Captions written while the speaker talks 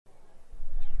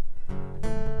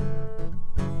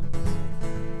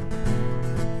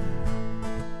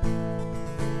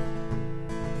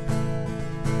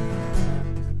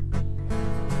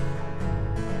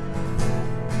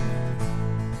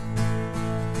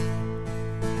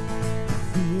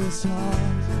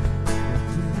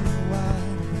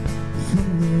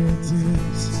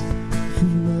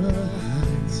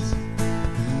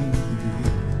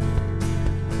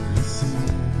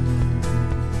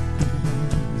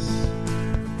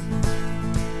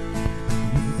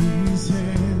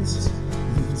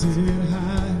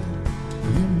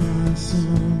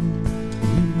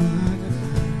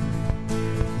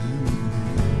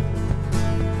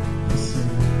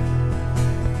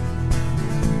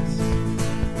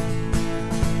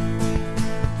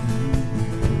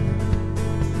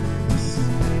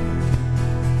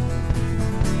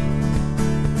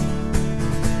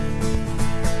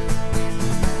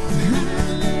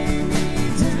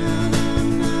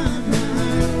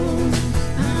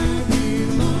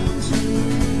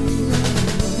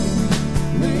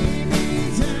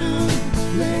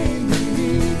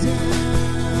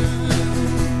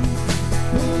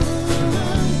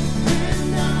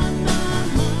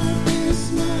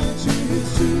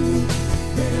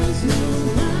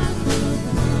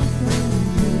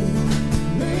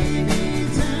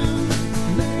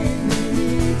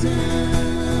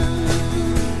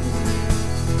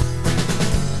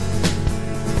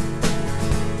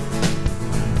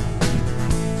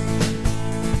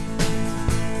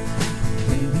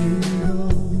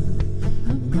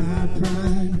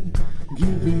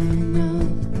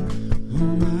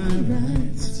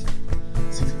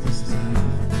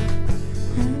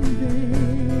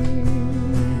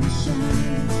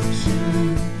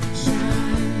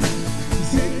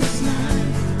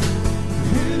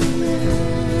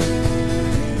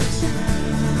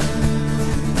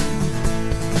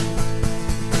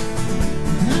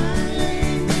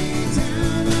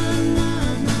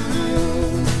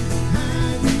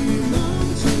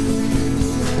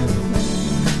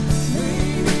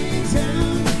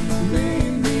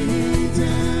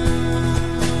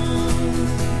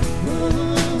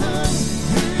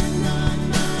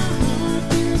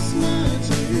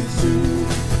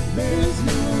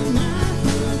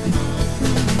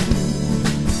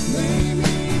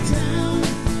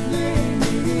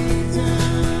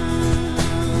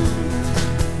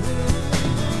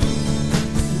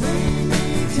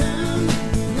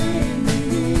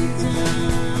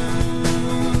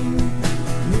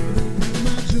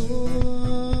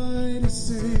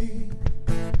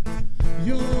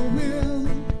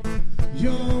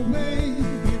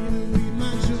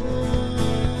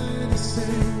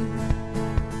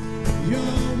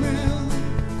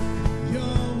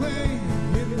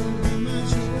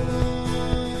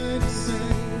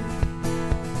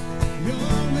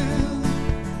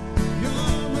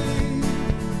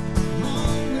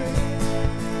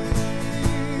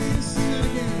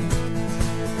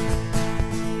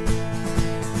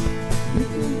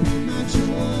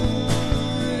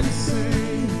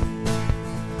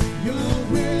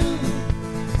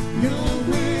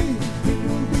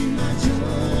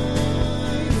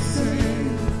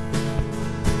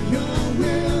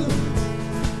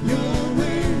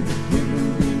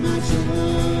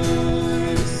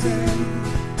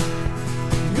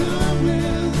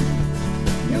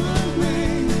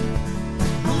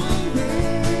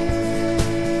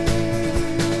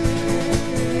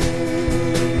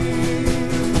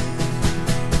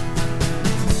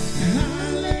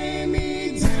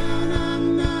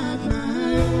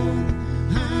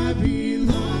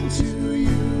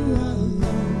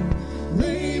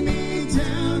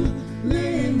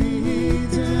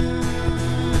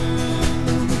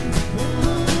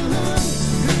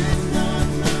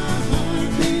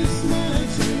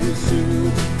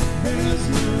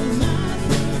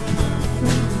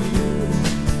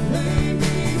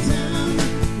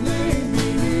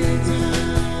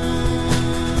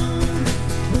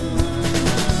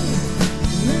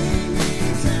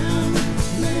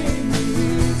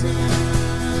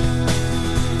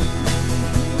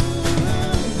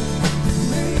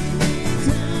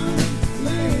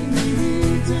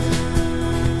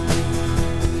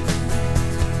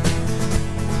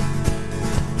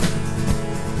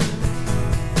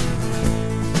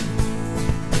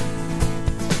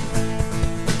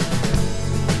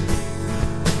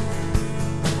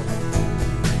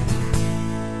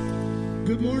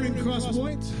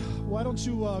Why don't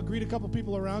you greet a couple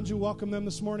people around you, welcome them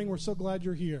this morning. We're so glad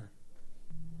you're here.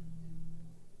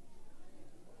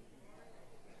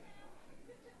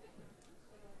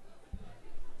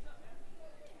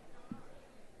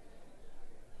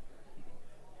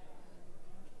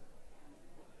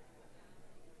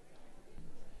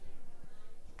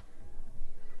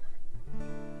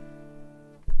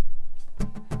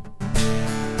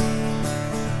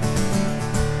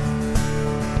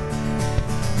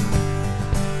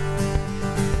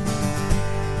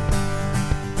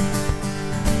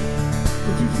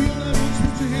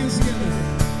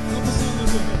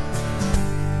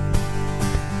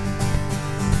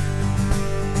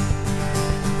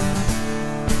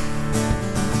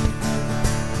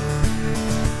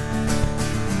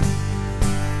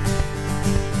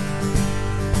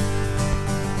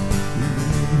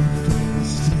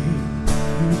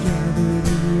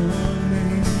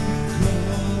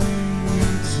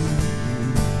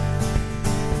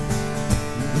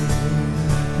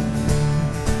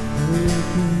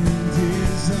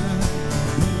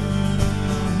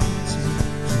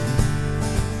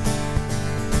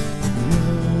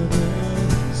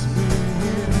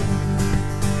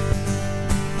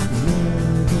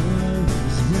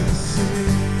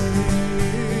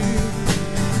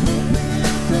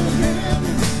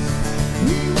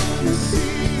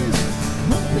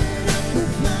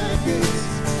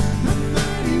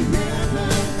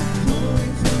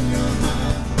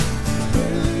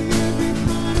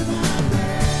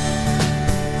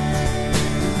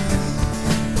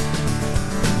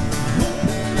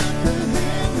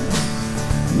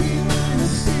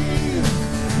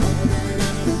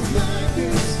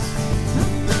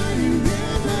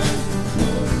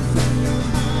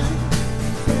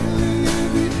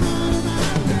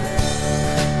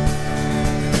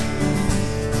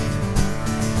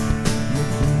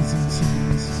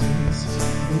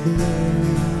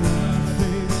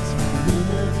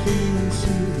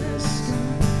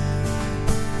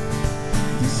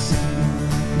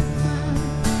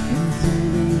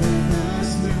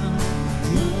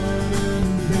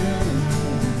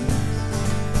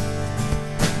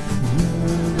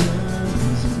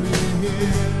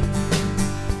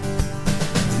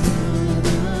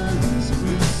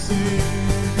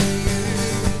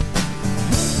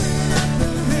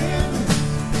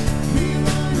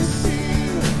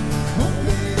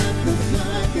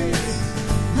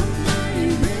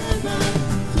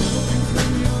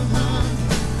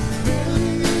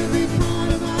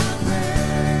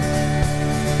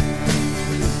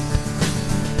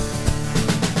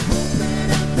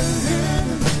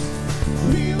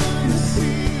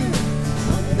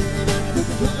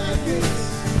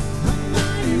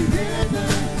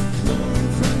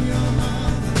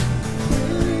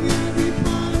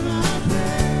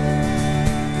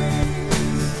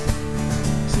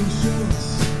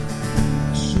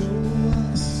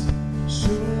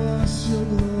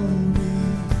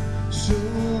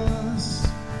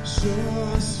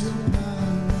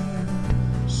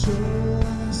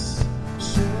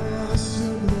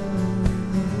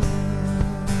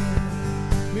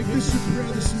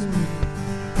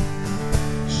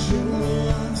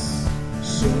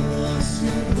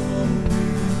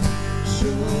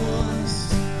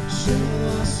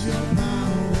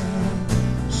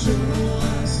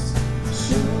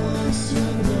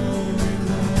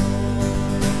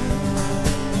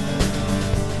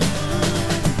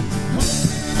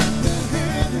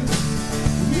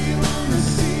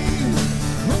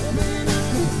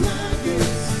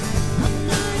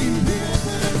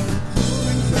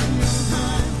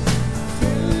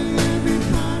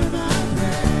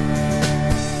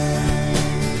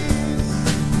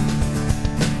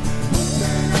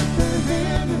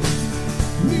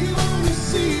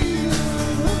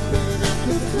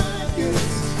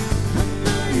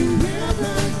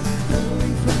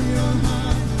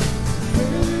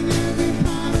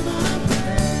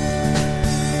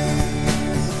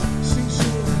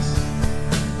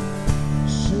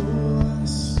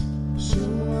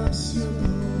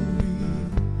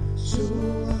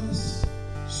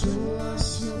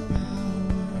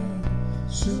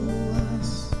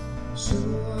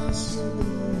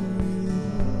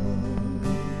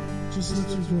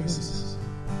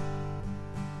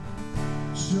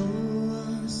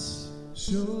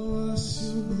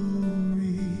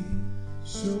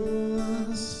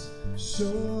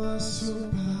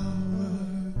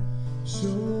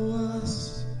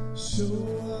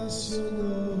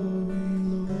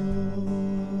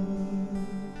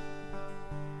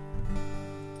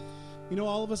 You know,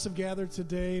 all of us have gathered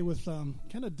today with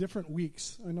kind of different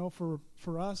weeks. I know for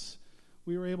us,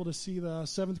 we were able to see the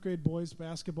 7th grade boys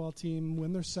basketball team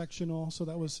win their sectional, so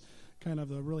that was kind of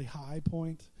the really high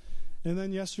point. And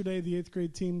then yesterday, the 8th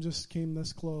grade team just came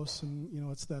this close, and, you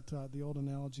know, it's that the old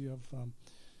analogy of,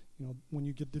 you know, when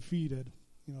you get defeated,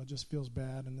 you know, it just feels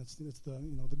bad, and it's the,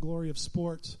 you know, the glory of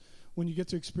sports when you get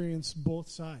to experience both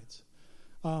sides.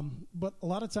 But a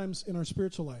lot of times in our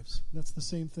spiritual lives, that's the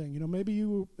same thing. You know, maybe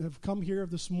you have come here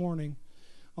this morning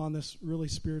on this really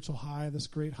spiritual high, this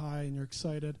great high, and you're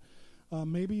excited.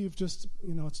 Maybe you've just,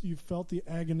 you know, you've felt the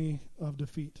agony of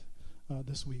defeat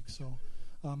this week. So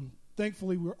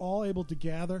thankfully, we're all able to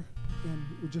gather, and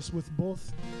we're just with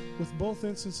both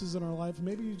instances in our life.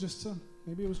 Maybe you just,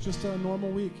 maybe it was just a normal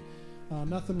week,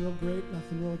 nothing real great,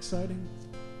 nothing real exciting.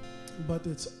 But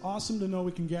it's awesome to know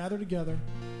we can gather together.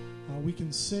 We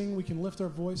can sing, we can lift our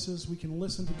voices, we can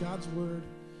listen to God's word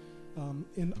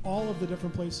in all of the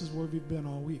different places where we've been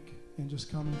all week, and just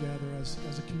come and gather as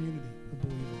a community of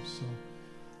believers.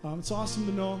 So it's awesome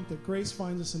to know that grace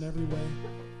finds us in every way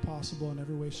possible, in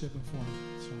every way, shape, and form.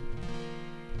 So.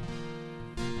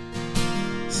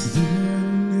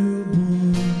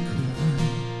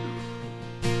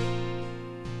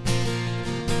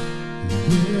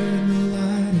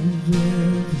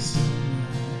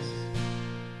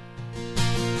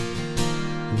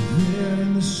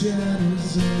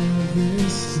 Shadows of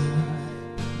this sky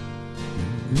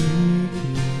and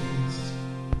weakness.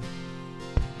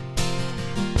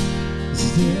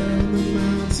 Stare on the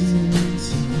mountain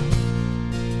top.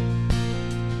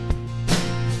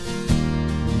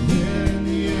 There in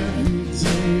the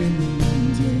everyday and the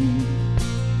mundane.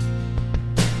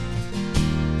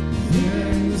 There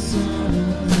in the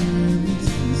sorrow and the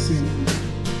dancing.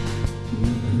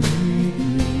 Your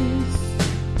greatness.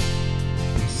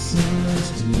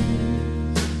 Such grace.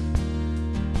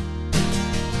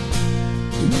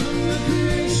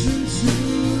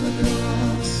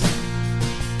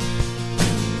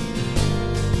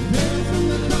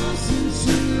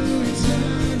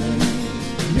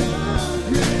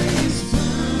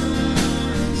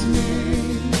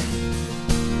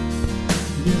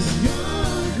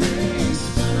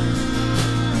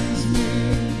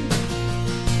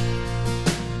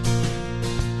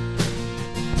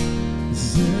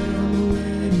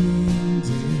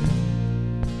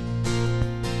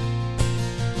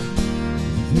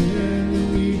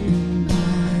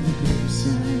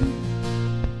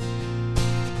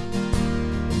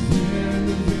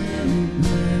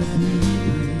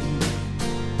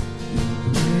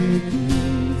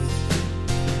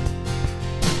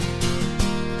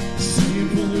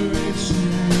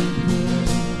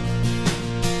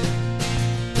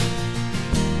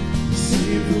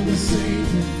 for the saint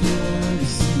and for the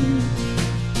sinner.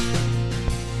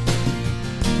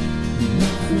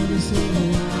 Not for this whole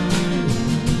wide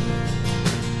world.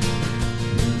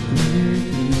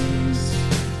 Grace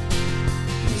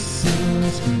is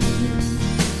such grace.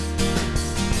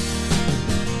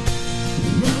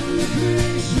 From the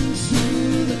creation to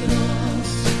the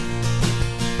cross,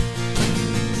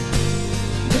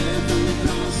 then from the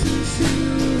cross into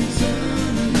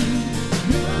eternity,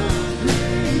 your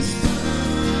grace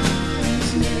finds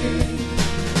me.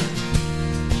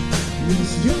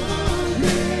 Yes, your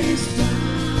grace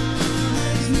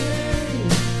finds me.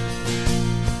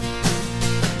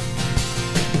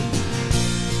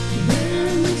 There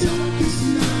in the darkest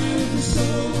night of the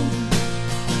soul,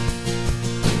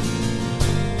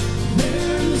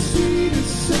 there in the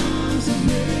sweetest songs of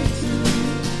victory,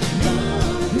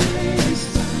 your grace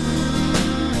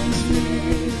finds me.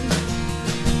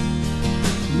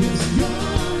 Yes,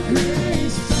 your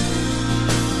grace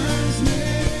finds me.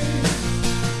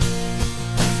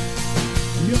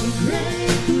 Your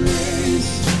great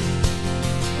grace,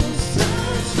 oh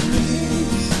such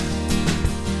grace.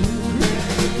 Your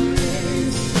great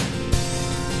grace,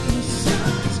 oh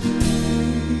such grace.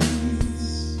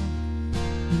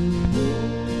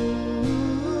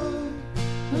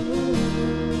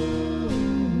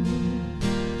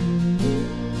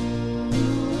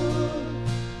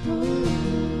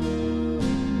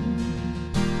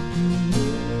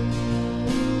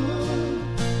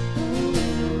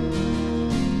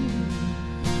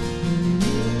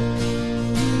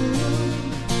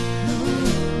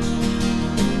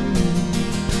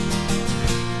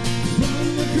 From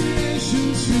the creation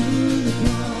to the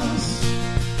cross,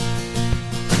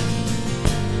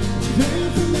 then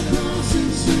from the cross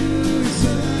into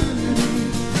eternity,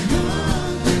 your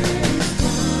grace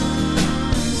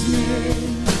finds me.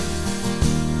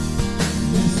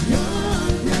 Yes, your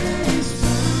grace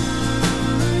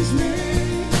finds me.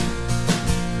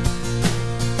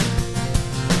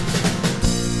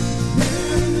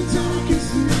 There in the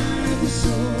darkest night of the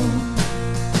soul,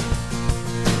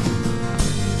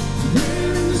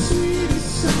 there in the sweetest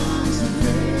songs of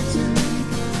victory,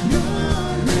 your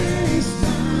grace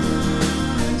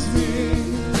finds me.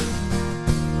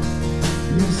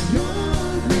 Yes,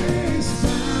 your grace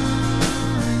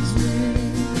finds me.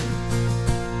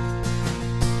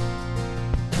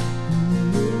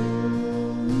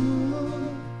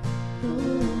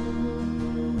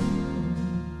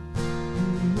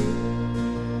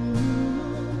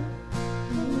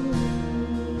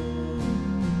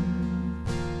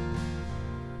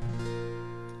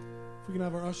 If we can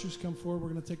have our ushers come forward, we're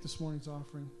going to take this morning's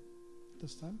offering at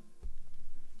this time.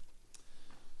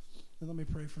 And let me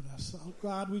pray for this. Oh,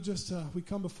 God, we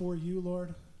come before you,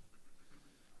 Lord.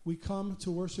 We come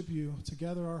to worship you, to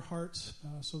gather our hearts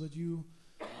so that you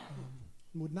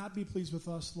would not be pleased with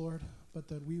us, Lord, but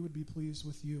that we would be pleased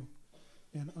with you,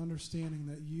 and understanding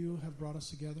that you have brought us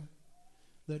together,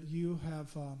 that you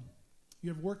have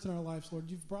worked in our lives, Lord.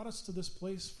 You've brought us to this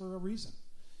place for a reason.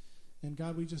 And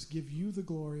God, we just give you the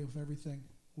glory of everything.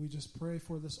 We just pray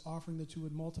for this offering that you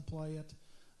would multiply it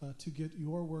to get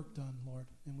your work done, Lord.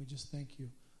 And we just thank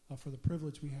you for the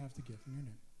privilege we have to give. In your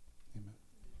name, amen.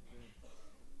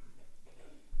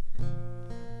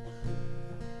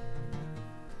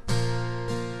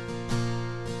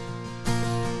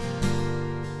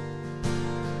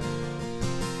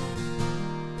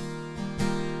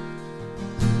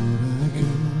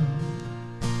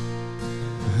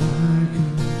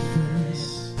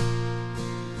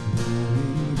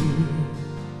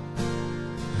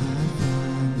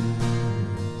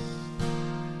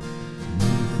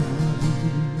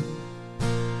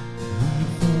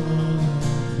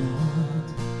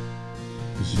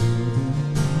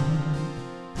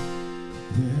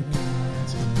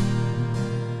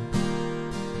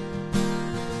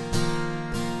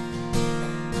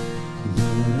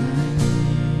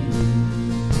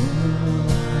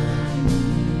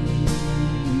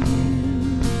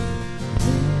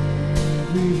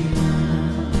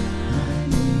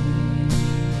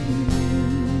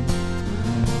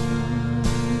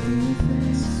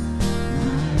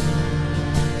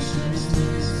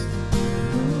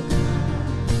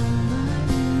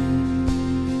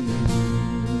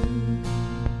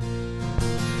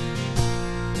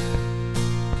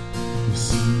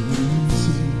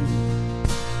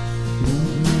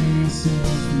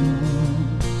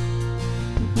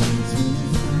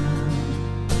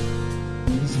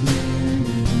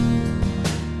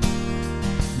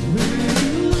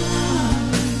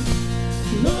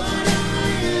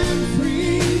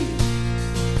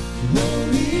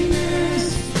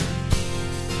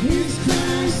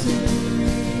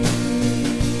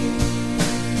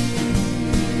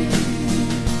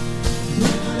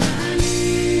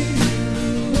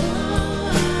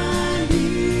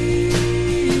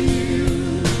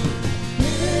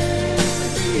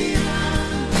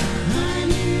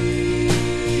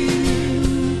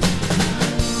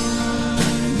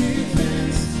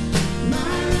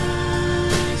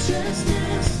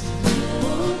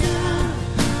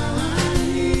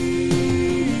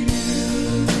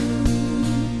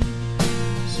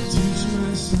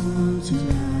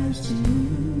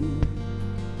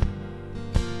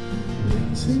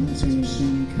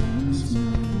 temptation comes my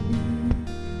way,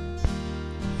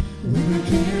 when I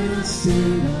cannot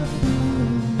stand, I follow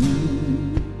you.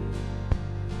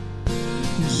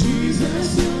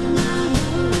 Jesus, you're my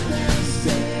hope and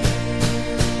stay.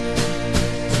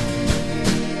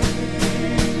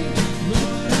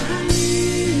 Lord, I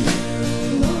need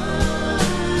you. Lord,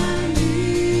 I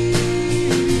need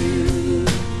you.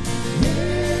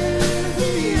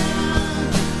 Every hour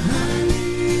I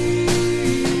need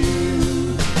you.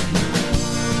 My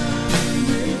one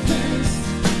defense,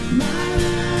 my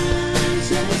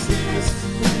righteousness.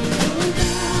 Oh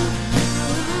God, how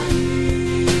I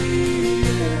need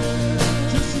you.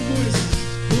 Just a voice.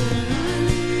 Lord, I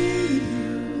need you.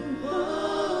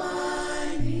 Oh,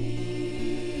 I need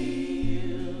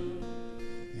you.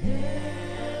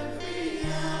 Every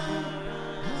hour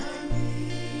I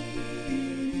need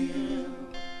you.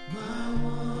 My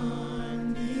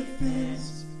one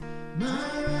defense, my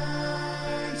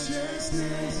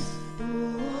righteousness.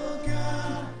 Oh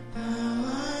God, how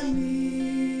I need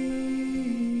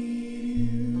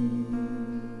you.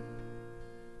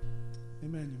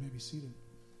 Amen. You may be seated.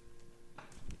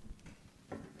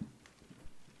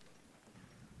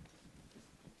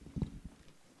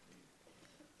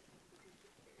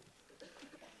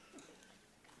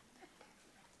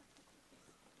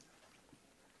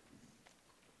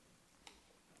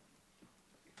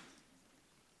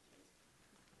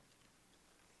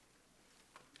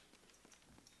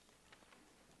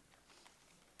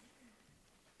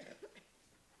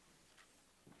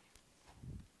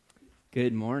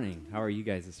 Good morning. How are you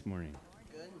guys this morning?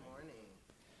 Good morning.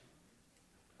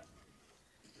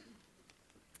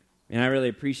 And I really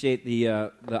appreciate the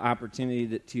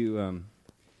opportunity to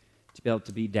be able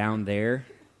to be down there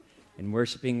and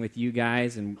worshiping with you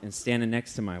guys and standing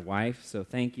next to my wife. So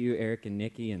thank you, Eric and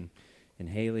Nikki and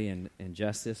Haley and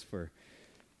Justice for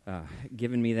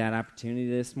giving me that opportunity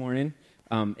this morning.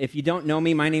 If you don't know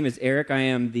me, my name is Eric. I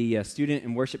am the student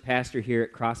and worship pastor here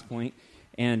at Crosspoint.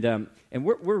 And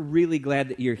we're really glad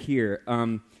that you're here.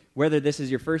 Whether this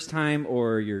is your first time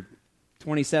or your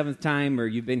 27th time or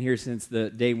you've been here since the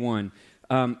day one.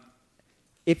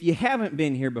 If you haven't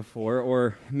been here before,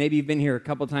 or maybe you've been here a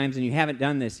couple times and you haven't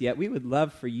done this yet, we would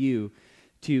love for you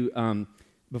to,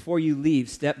 before you leave,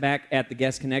 step back at the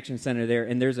Guest Connection Center there,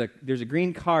 and there's a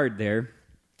green card there,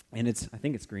 and I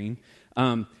think it's green.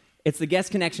 It's the Guest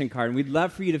Connection card, and we'd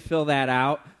love for you to fill that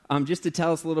out. Just to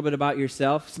tell us a little bit about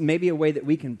yourself, maybe a way that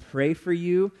we can pray for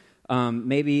you,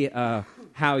 maybe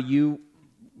how you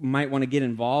might want to get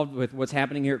involved with what's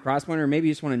happening here at Crosspoint, or maybe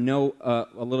you just want to know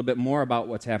a little bit more about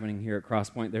what's happening here at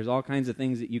Crosspoint. There's all kinds of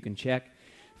things that you can check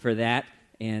for that,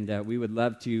 and we would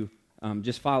love to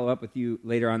just follow up with you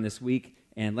later on this week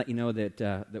and let you know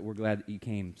that we're glad that you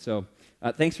came. So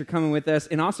thanks for coming with us.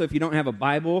 And also, if you don't have a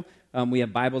Bible, we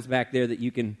have Bibles back there that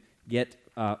you can get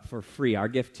for free. Our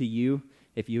gift to you.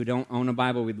 If you don't own a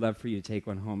Bible, we'd love for you to take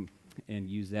one home and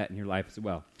use that in your life as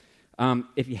well.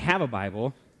 If you have a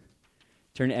Bible,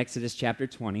 turn to Exodus chapter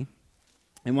 20.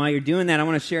 And while you're doing that, I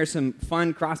want to share some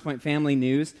fun Crosspoint family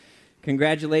news.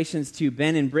 Congratulations to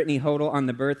Ben and Brittany Hodel on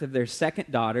the birth of their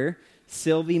second daughter,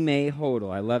 Sylvie Mae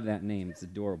Hodel. I love that name. It's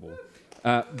adorable.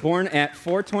 Born at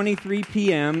 4:23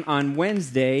 p.m. on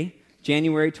Wednesday,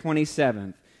 January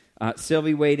 27th.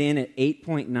 Sylvie weighed in at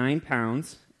 8.9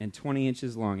 pounds. And 20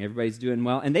 inches long. Everybody's doing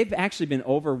well. And they've actually been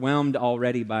overwhelmed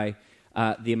already by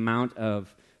the amount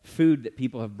of food that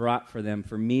people have brought for them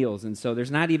for meals. And so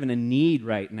there's not even a need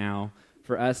right now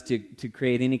for us to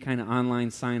create any kind of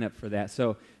online sign-up for that.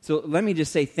 So let me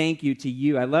just say thank you to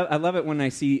you. I love it when I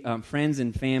see friends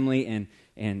and family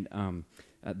and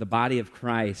the body of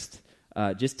Christ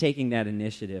just taking that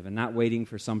initiative and not waiting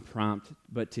for some prompt,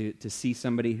 but to see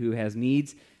somebody who has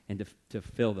needs and to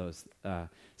fill those.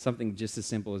 Something just as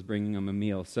simple as bringing them a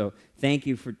meal. So thank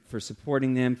you for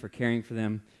supporting them, for caring for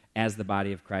them as the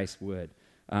body of Christ would.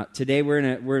 Today we're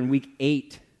in week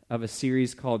 8 of a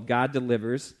series called God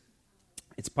Delivers.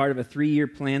 It's part of a 3-year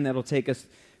plan that'll take us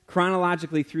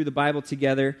chronologically through the Bible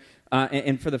together.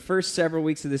 And for the first several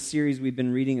weeks of this series, we've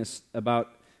been reading about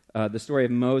the story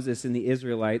of Moses and the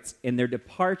Israelites and their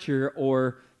departure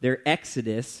or their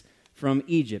exodus from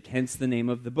Egypt, hence the name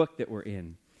of the book that we're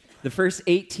in. The first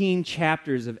 18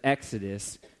 chapters of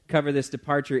Exodus cover this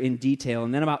departure in detail,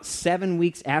 and then about 7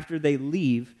 weeks after they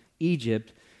leave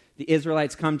Egypt, the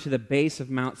Israelites come to the base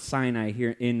of Mount Sinai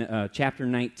here in chapter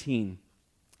 19.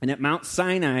 And at Mount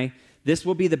Sinai, this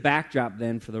will be the backdrop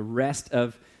then for the rest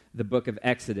of the book of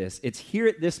Exodus. It's here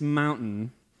at this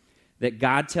mountain that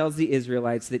God tells the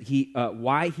Israelites that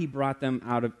why he brought them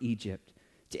out of Egypt,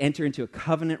 to enter into a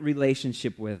covenant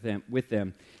relationship with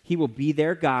them. He will be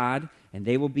their God, and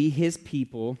they will be his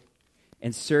people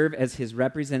and serve as his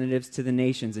representatives to the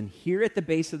nations. And here at the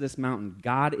base of this mountain,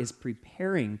 God is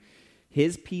preparing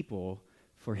his people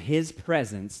for his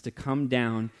presence to come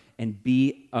down and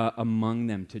be among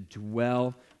them, to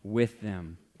dwell with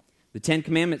them. The Ten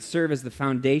Commandments serve as the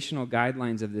foundational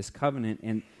guidelines of this covenant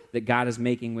and that God is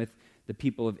making with the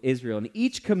people of Israel. And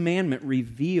each commandment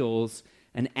reveals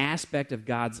an aspect of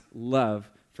God's love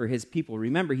for his people.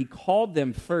 Remember, he called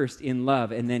them first in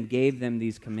love and then gave them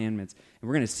these commandments. And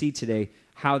we're going to see today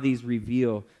how these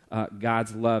reveal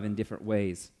God's love in different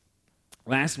ways.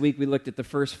 Last week, we looked at the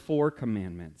first 4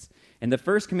 commandments. And the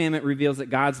first commandment reveals that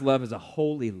God's love is a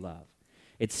holy love.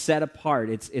 It's set apart.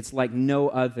 It's like no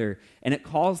other. And it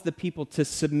calls the people to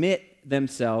submit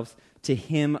themselves to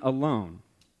him alone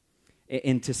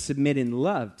and to submit in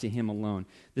love to him alone.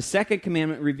 The second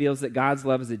commandment reveals that God's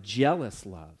love is a jealous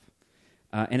love.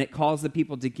 And it calls the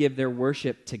people to give their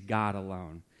worship to God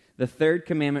alone. The third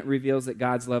commandment reveals that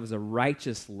God's love is a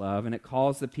righteous love, and it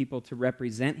calls the people to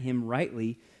represent him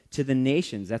rightly to the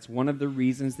nations. That's one of the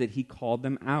reasons that he called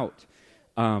them out,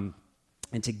 and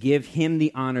to give him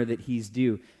the honor that he's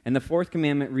due. And the fourth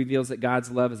commandment reveals that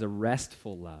God's love is a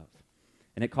restful love,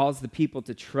 and it calls the people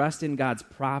to trust in God's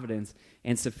providence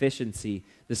and sufficiency.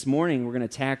 This morning, we're going to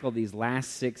tackle these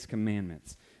last 6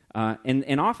 commandments.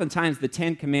 And oftentimes, the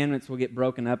 10 commandments will get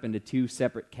broken up into 2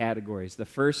 separate categories. The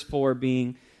first 4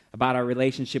 being about our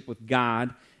relationship with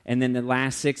God, and then the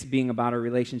last 6 being about our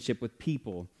relationship with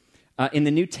people. In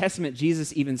the New Testament,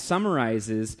 Jesus even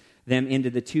summarizes them into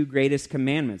the 2 greatest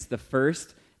commandments. The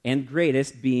first and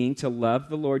greatest being to love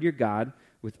the Lord your God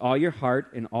with all your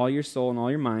heart and all your soul and all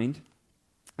your mind.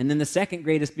 And then the second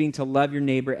greatest being to love your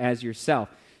neighbor as yourself.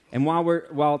 And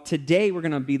while today we're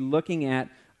going to be looking at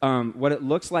what it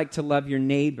looks like to love your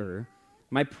neighbor,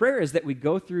 my prayer is that we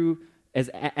go through,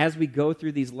 as we go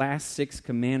through these last 6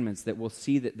 commandments, that we'll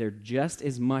see that they're just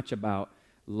as much about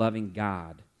loving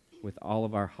God with all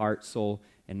of our heart, soul,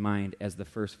 and mind as the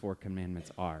first 4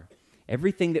 commandments are.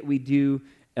 Everything that we do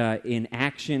in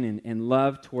action and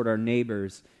love toward our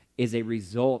neighbors is a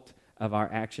result of our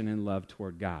action and love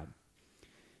toward God.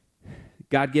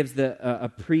 God gives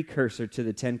a precursor to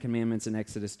the 10 commandments in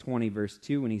Exodus 20, verse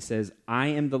 2, when he says, I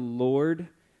am the Lord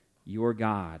your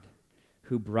God,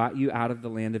 who brought you out of the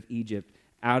land of Egypt,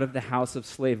 out of the house of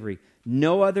slavery.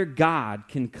 No other God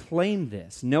can claim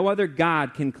this. No other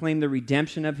God can claim the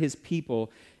redemption of his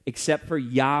people except for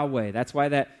Yahweh. That's why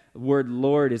that word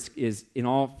Lord is in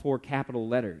all 4 capital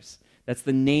letters. That's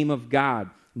the name of God.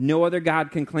 No other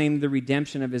God can claim the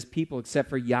redemption of his people except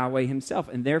for Yahweh himself.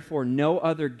 And therefore, no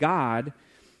other God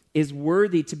is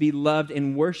worthy to be loved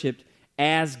and worshiped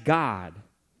as God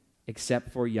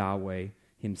except for Yahweh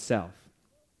himself.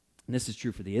 And this is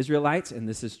true for the Israelites, and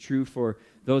this is true for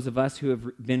those of us who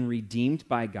have been redeemed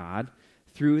by God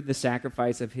through the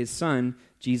sacrifice of his Son,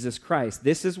 Jesus Christ.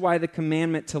 This is why the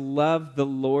commandment to love the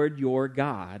Lord your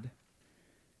God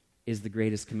is the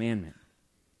greatest commandment.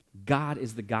 God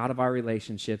is the God of our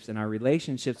relationships, and our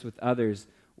relationships with others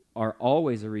are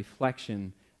always a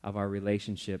reflection of our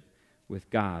relationship with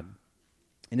God.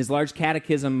 In his large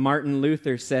catechism, Martin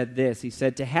Luther said this. He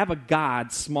said, to have a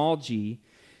God, small g,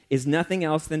 is nothing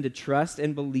else than to trust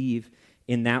and believe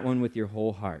in that one with your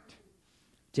whole heart.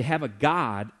 To have a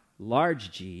God,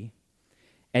 large G,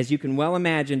 as you can well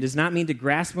imagine, does not mean to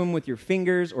grasp him with your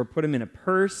fingers or put him in a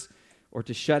purse or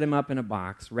to shut him up in a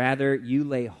box. Rather, you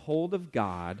lay hold of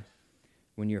God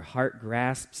when your heart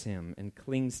grasps him and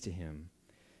clings to him.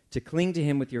 To cling to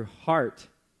him with your heart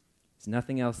is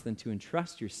nothing else than to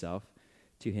entrust yourself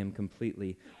to him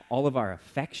completely. All of our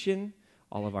affection,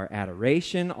 all of our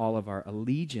adoration, all of our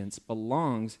allegiance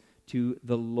belongs to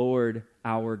the Lord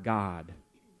our God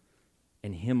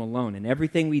and him alone. And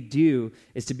everything we do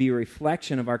is to be a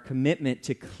reflection of our commitment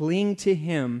to cling to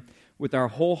him with our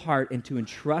whole heart and to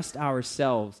entrust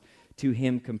ourselves to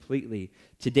him completely.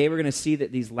 Today we're going to see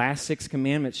that these last 6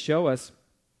 commandments show us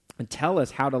and tell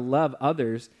us how to love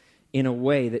others in a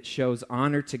way that shows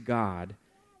honor to God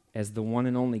as the one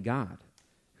and only God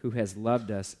who has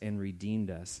loved us and redeemed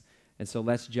us. And so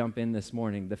let's jump in this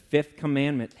morning. The 5th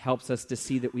commandment helps us to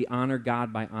see that we honor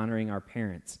God by honoring our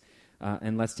parents.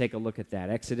 And let's take a look at that.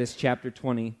 Exodus chapter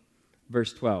 20,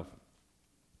 verse 12.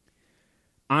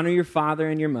 Honor your father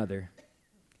and your mother,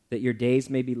 that your days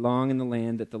may be long in the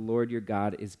land that the Lord your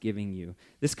God is giving you.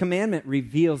 This commandment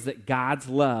reveals that God's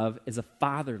love is a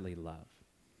fatherly love.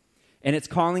 And it's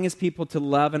calling his people to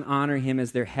love and honor him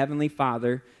as their heavenly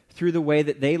Father through the way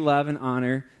that they love and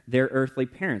honor their earthly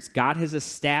parents. God has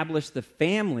established the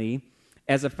family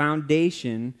as a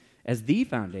foundation as the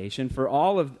foundation for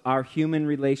all of our human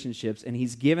relationships, and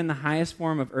he's given the highest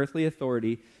form of earthly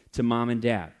authority to mom and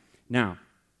dad. Now,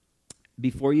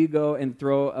 before you go and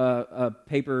throw a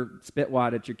paper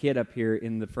spitwad at your kid up here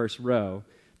in the first row,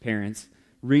 parents,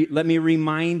 let me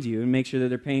remind you and make sure that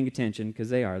they're paying attention, because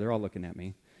they are. They're all looking at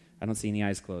me. I don't see any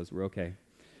eyes closed. We're okay.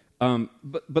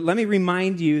 But let me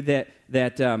remind you that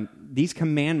these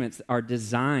commandments are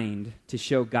designed to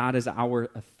show God as our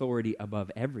authority above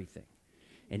everything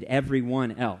and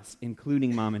everyone else,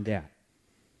 including mom and dad.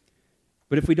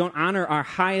 But if we don't honor our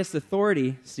highest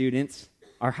authority, students,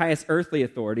 our highest earthly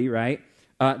authority, right,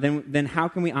 then how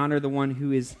can we honor the one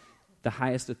who is the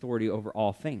highest authority over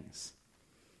all things?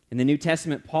 In the New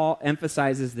Testament, Paul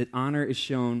emphasizes that honor is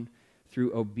shown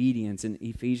through obedience. In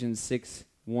Ephesians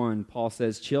 6:1, Paul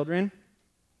says, "Children,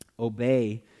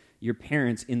 obey your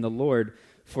parents in the Lord,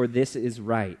 for this is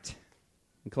right."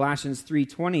 In Colossians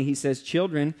 3:20, he says,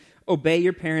 "Children, obey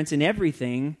your parents in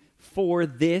everything, for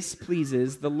this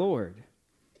pleases the Lord."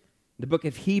 The book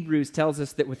of Hebrews tells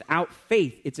us that without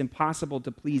faith, it's impossible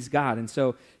to please God. And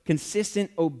so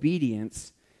consistent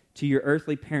obedience to your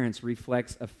earthly parents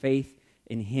reflects a faith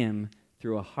in Him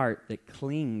through a heart that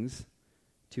clings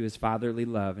to His fatherly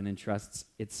love and entrusts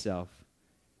itself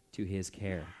to His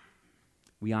care.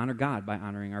 We honor God by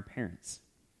honoring our parents.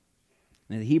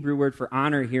 Now, the Hebrew word for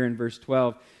honor here in verse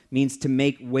 12 means to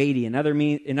make weighty. In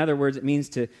other words, it means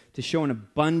to show an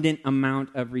abundant amount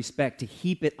of respect, to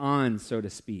heap it on, so to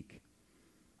speak.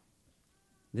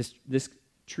 This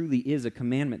truly is a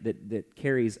commandment that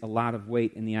carries a lot of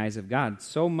weight in the eyes of God,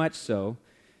 so much so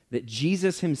that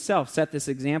Jesus himself set this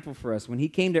example for us. When he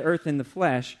came to earth in the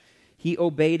flesh, he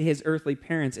obeyed his earthly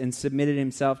parents and submitted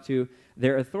himself to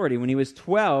their authority. When he was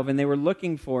 12 and they were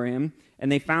looking for him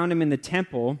and they found him in the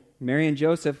temple, Mary and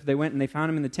Joseph, they went and they found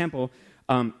him in the temple,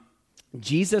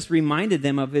 Jesus reminded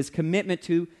them of his commitment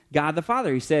to God the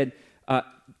Father. He said,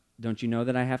 don't you know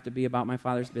that I have to be about my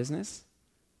Father's business?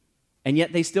 And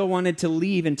yet they still wanted to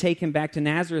leave and take him back to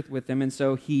Nazareth with them, and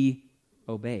so he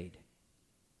obeyed.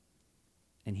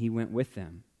 And he went with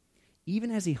them,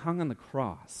 even as he hung on the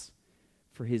cross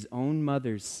for his own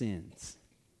mother's sins.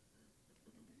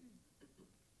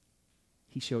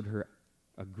 He showed her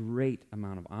a great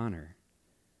amount of honor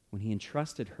when he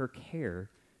entrusted her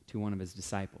care to one of his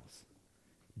disciples.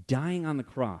 Dying on the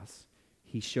cross,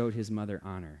 he showed his mother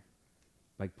honor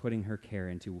by putting her care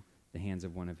into the hands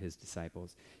of one of his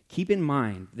disciples. Keep in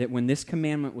mind that when this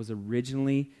commandment was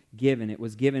originally given, it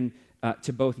was given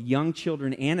to both young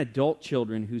children and adult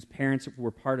children whose parents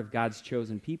were part of God's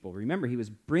chosen people. Remember, he was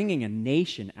bringing a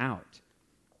nation out,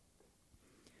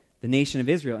 the nation of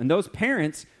Israel. And those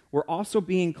parents were also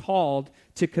being called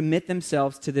to commit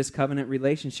themselves to this covenant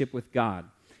relationship with God.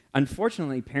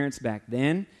 Unfortunately, parents back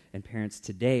then and parents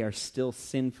today are still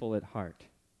sinful at heart.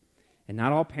 And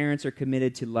not all parents are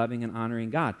committed to loving and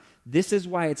honoring God. This is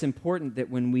why it's important that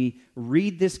when we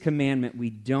read this commandment, we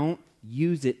don't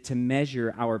use it to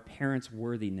measure our parents'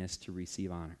 worthiness to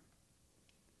receive honor.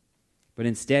 But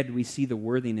instead, we see the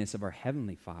worthiness of our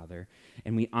Heavenly Father,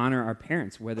 and we honor our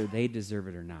parents whether they deserve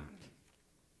it or not.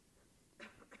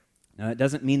 Now, that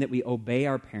doesn't mean that we obey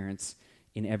our parents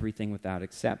in everything without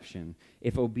exception.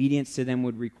 If obedience to them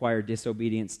would require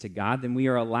disobedience to God, then we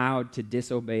are allowed to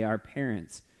disobey our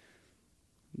parents.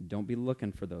 Don't be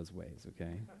looking for those ways,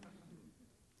 okay?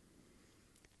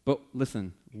 But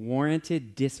listen,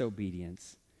 warranted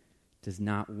disobedience does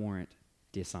not warrant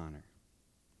dishonor.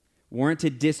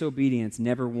 Warranted disobedience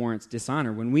never warrants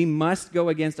dishonor. When we must go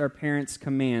against our parents'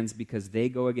 commands because they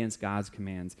go against God's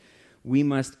commands, we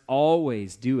must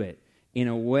always do it in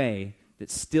a way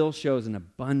that still shows an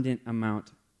abundant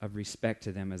amount of respect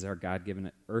to them as our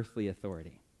God-given earthly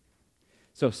authority.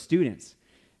 So students,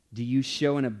 do you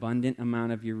show an abundant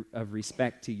amount of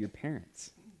respect to your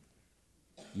parents?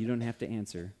 You don't have to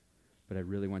answer, but I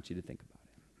really want you to think about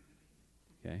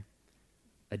it. Okay?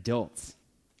 Adults,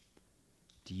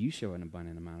 do you show an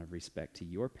abundant amount of respect to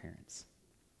your parents?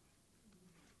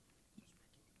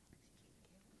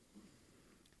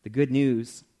 The good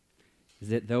news is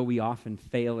that though we often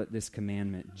fail at this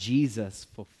commandment, Jesus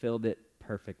fulfilled it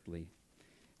perfectly.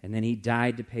 And then he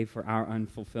died to pay for our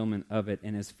unfulfillment of it.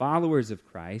 And as followers of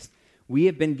Christ, we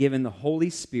have been given the Holy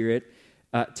Spirit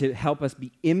to help us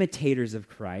be imitators of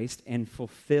Christ and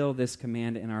fulfill this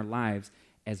command in our lives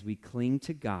as we cling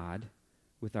to God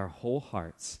with our whole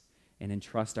hearts and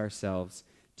entrust ourselves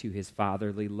to his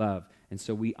fatherly love. And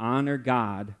so we honor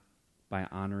God by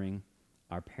honoring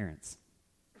our parents.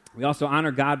 We also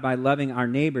honor God by loving our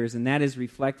neighbors, and that is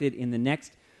reflected in the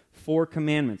next 4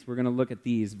 commandments. We're going to look at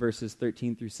these, verses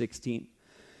 13 through 16.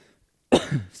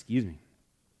 Excuse me.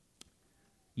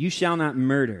 You shall not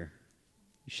murder.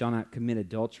 You shall not commit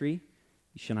adultery.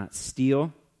 You shall not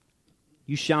steal.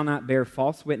 You shall not bear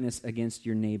false witness against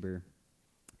your neighbor.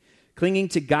 Clinging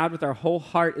to God with our whole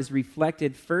heart is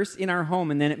reflected first in our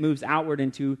home, and then it moves outward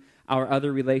into our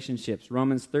other relationships.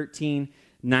 Romans 13,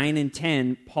 9 and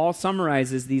 10, Paul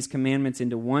summarizes these commandments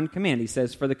into one command. He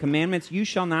says, for the commandments, you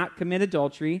shall not commit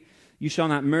adultery, you shall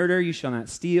not murder, you shall not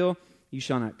steal, you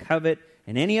shall not covet,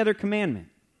 and any other commandment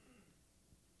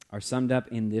are summed up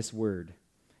in this word.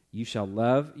 You shall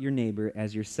love your neighbor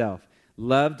as yourself.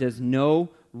 Love does no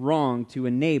wrong to a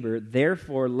neighbor,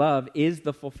 therefore love is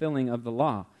the fulfilling of the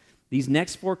law. These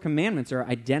next 4 commandments are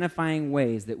identifying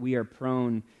ways that we are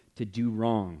prone to do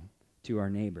wrong to our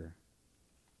neighbor.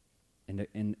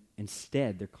 And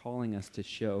instead, they're calling us to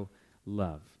show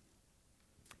love.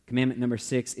 Commandment number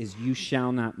 6 is you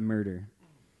shall not murder.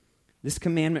 This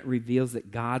commandment reveals that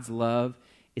God's love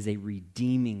is a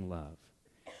redeeming love.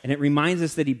 And it reminds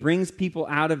us that he brings people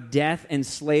out of death and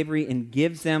slavery and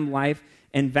gives them life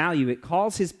and value. It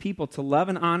calls his people to love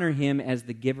and honor him as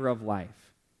the giver of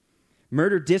life.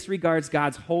 Murder disregards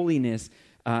God's holiness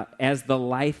as the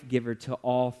life giver to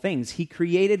all things. He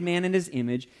created man in his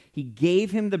image. He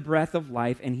gave him the breath of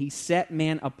life, and he set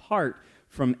man apart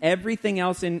from everything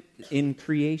else in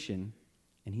creation,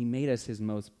 and he made us his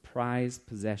most prized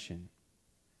possession.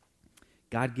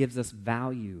 God gives us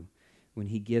value when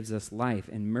he gives us life,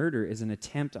 and murder is an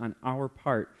attempt on our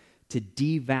part to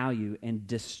devalue and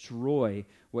destroy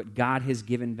what God has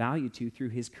given value to through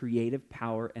his creative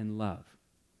power and love.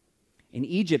 In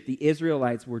Egypt, the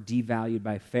Israelites were devalued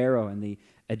by Pharaoh and the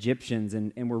Egyptians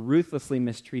and were ruthlessly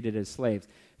mistreated as slaves.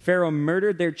 Pharaoh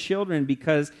murdered their children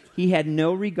because he had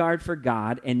no regard for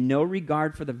God and no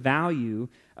regard for the value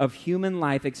of human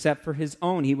life except for his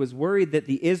own. He was worried that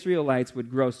the Israelites would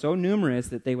grow so numerous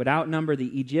that they would outnumber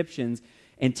the Egyptians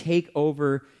and take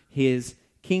over his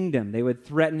kingdom. They would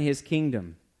threaten his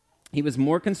kingdom. He was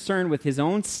more concerned with his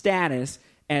own status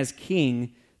as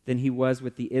king than he was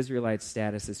with the Israelites'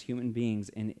 status as human beings.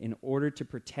 And in order to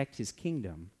protect his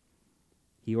kingdom,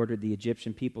 he ordered the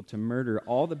Egyptian people to murder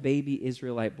all the baby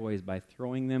Israelite boys by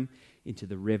throwing them into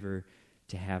the river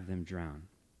to have them drown.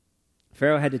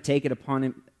 Pharaoh had taken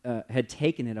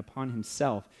it upon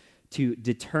himself to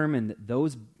determine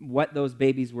that what those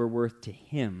babies were worth to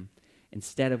him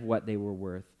instead of what they were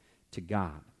worth to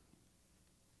God.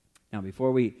 Now,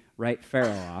 before we write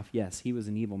Pharaoh off, yes, he was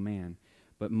an evil man,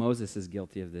 but Moses is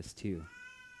guilty of this too.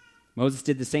 Moses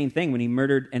did the same thing when he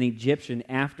murdered an Egyptian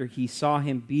after he saw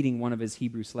him beating one of his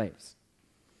Hebrew slaves.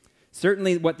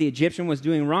 Certainly what the Egyptian was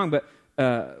doing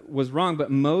was wrong,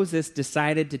 but Moses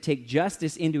decided to take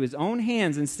justice into his own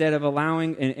hands instead of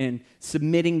allowing and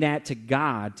submitting that to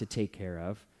God to take care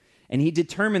of. And he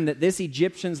determined that this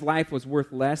Egyptian's life was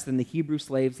worth less than the Hebrew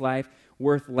slave's life,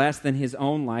 worth less than his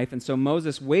own life. And so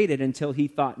Moses waited until he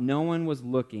thought no one was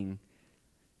looking,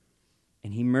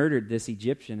 and he murdered this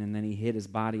Egyptian, and then he hid his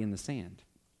body in the sand.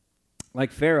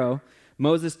 Like Pharaoh,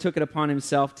 Moses took it upon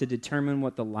himself to determine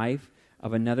what the life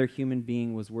of another human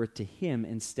being was worth to him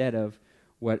instead of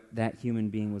what that human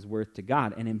being was worth to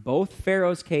God. And in both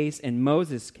Pharaoh's case and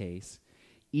Moses' case,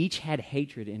 each had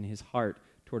hatred in his heart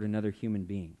toward another human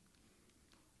being.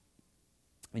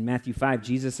 In Matthew 5,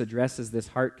 Jesus addresses this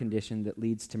heart condition that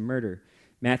leads to murder.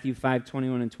 Matthew 5,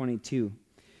 21 and 22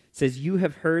 says, "You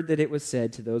have heard that it was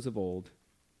said to those of old,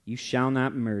 'You shall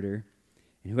not murder,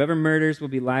 and whoever murders will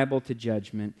be liable to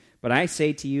judgment. But I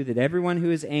say to you that everyone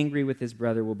who is angry with his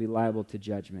brother will be liable to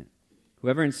judgment.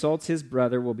 Whoever insults his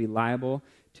brother will be liable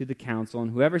to the council,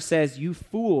 and whoever says, 'You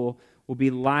fool,' will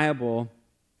be liable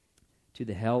to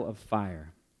the hell of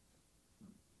fire."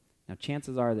 Now,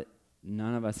 chances are that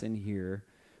none of us in here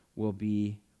will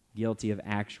be guilty of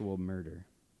actual murder.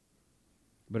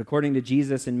 But according to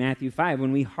Jesus in Matthew 5,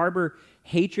 when we harbor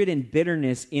hatred and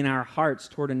bitterness in our hearts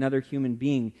toward another human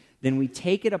being, then we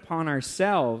take it upon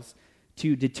ourselves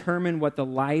to determine what the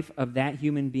life of that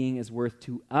human being is worth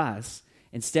to us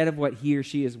instead of what he or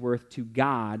she is worth to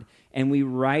God, and we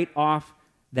write off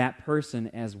that person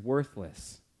as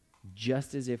worthless,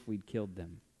 just as if we'd killed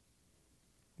them.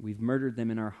 We've murdered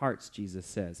them in our hearts, Jesus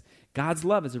says. God's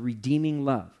love is a redeeming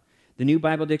love. The New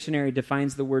Bible Dictionary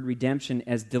defines the word redemption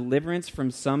as deliverance from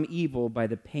some evil by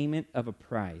the payment of a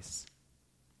price.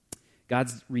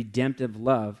 God's redemptive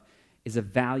love is a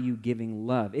value-giving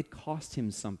love. It cost him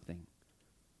something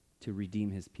to redeem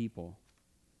his people.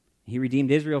 He redeemed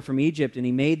Israel from Egypt, and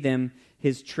he made them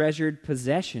his treasured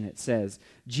possession, it says.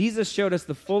 Jesus showed us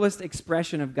the fullest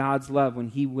expression of God's love when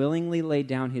he willingly laid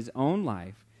down his own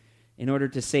life in order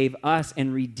to save us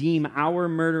and redeem our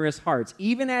murderous hearts.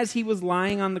 Even as he was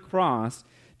lying on the cross,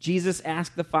 Jesus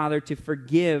asked the Father to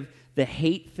forgive the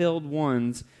hate-filled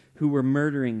ones who were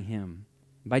murdering him.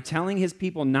 By telling his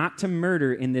people not to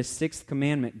murder in this sixth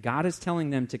commandment, God is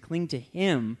telling them to cling to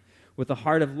him with a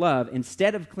heart of love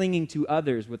instead of clinging to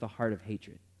others with a heart of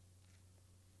hatred.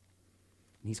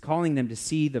 And he's calling them to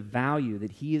see the value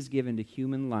that he has given to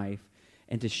human life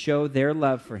and to show their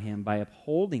love for him by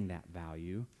upholding that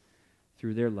value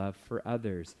through their love for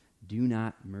others. Do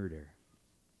not murder.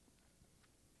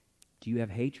 Do you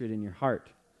have hatred in your heart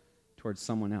towards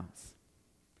someone else?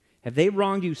 Have they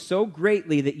wronged you so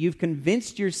greatly that you've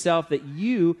convinced yourself that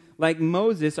you, like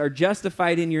Moses, are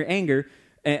justified in your anger,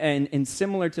 and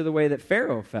similar to the way that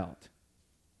Pharaoh felt?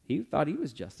 He thought he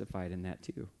was justified in that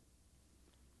too.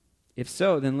 If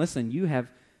so, then listen, you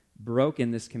have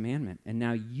broken this commandment, and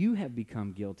now you have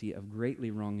become guilty of greatly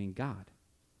wronging God.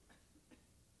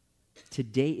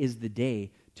 Today is the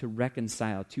day to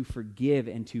reconcile, to forgive,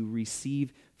 and to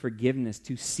receive forgiveness,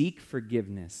 to seek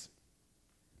forgiveness,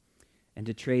 and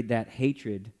to trade that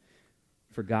hatred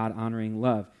for God-honoring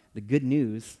love. The good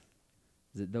news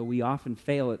is that though we often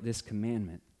fail at this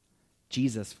commandment,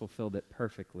 Jesus fulfilled it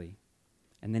perfectly.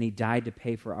 And then he died to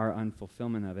pay for our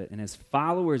unfulfillment of it. And as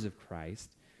followers of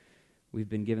Christ, we've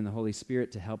been given the Holy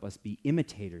Spirit to help us be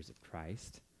imitators of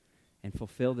Christ and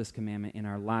fulfill this commandment in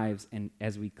our lives, and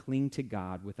as we cling to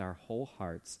God with our whole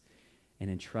hearts and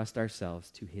entrust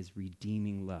ourselves to his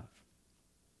redeeming love.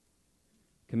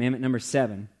 Commandment number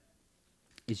 7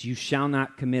 is you shall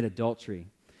not commit adultery.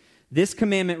 This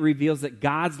commandment reveals that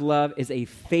God's love is a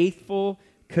faithful,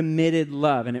 committed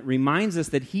love, and it reminds us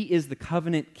that he is the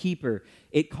covenant keeper.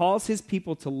 It calls his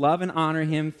people to love and honor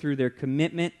him through their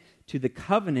commitment to the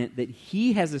covenant that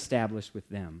he has established with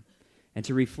them, and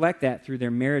to reflect that through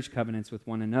their marriage covenants with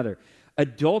one another.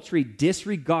 Adultery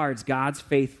disregards God's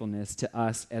faithfulness to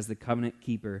us as the covenant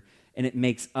keeper, and it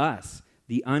makes us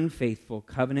the unfaithful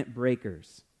covenant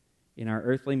breakers in our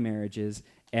earthly marriages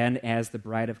and as the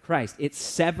bride of Christ. It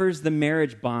severs the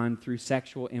marriage bond through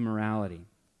sexual immorality.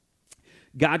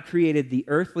 God created the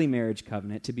earthly marriage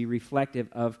covenant to be reflective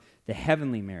of the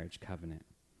heavenly marriage covenant.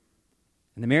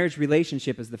 And the marriage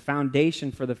relationship is the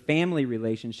foundation for the family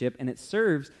relationship, and it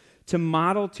serves to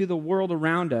model to the world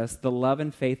around us the love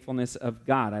and faithfulness of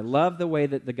God. I love the way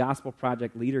that the Gospel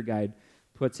Project Leader Guide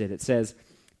puts it. It says,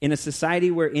 in a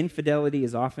society where infidelity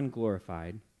is often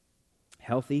glorified,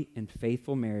 healthy and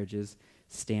faithful marriages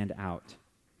stand out.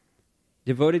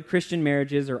 Devoted Christian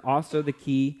marriages are also the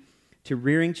key to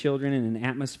rearing children in an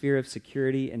atmosphere of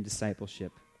security and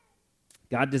discipleship.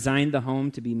 God designed the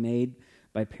home to be made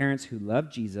by parents who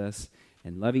love Jesus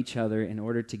and love each other in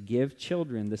order to give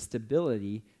children the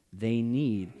stability they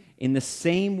need. In the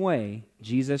same way,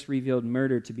 Jesus revealed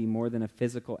murder to be more than a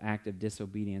physical act of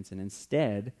disobedience and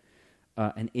instead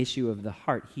an issue of the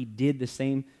heart. He did the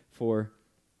same for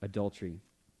adultery.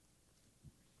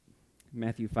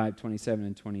 Matthew 5:27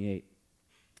 and 28.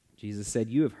 Jesus said,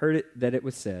 "You have heard it that it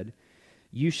was said,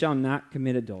 'You shall not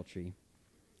commit adultery.'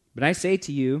 But I say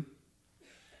to you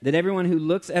that everyone who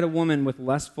looks at a woman with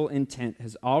lustful intent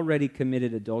has already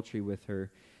committed adultery with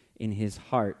her in his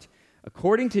heart."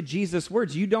 According to Jesus'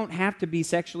 words, you don't have to be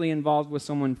sexually involved with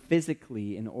someone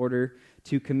physically in order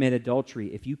to commit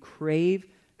adultery. If you crave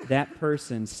that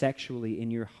person sexually in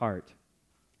your heart,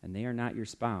 and they are not your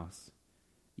spouse,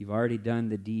 you've already done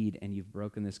the deed and you've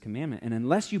broken this commandment. And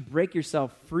unless you break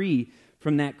yourself free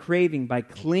from that craving by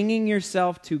clinging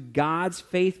yourself to God's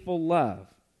faithful love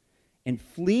and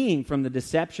fleeing from the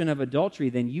deception of adultery,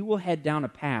 then you will head down a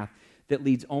path that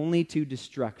leads only to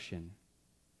destruction.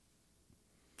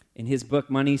 In his book,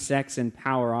 Money, Sex, and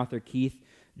Power, author Keith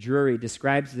Drury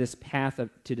describes this path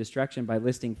to destruction by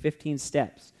listing 15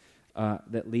 steps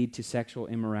that lead to sexual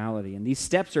immorality. And these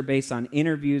steps are based on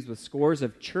interviews with scores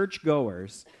of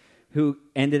churchgoers who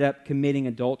ended up committing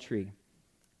adultery.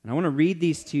 And I want to read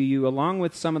these to you along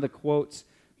with some of the quotes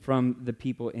from the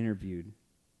people interviewed.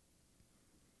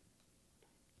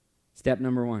 Step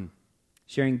number 1,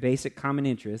 sharing basic common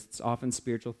interests, often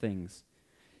spiritual things.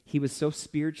 He was so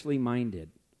spiritually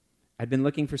minded. I'd been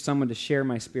looking for someone to share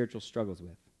my spiritual struggles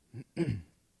with.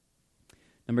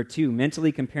 Number 2,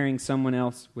 mentally comparing someone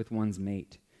else with one's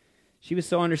mate. She was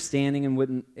so understanding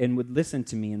and would listen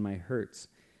to me in my hurts.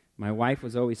 My wife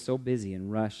was always so busy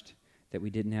and rushed that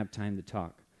we didn't have time to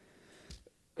talk.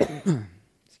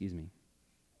 Excuse me.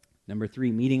 Number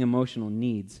 3, meeting emotional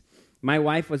needs. My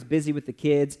wife was busy with the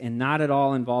kids and not at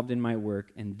all involved in my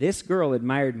work, and this girl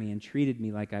admired me and treated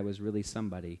me like I was really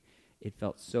somebody. It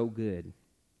felt so good.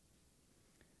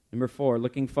 Number 4,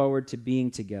 looking forward to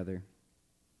being together.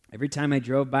 Every time I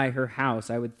drove by her house,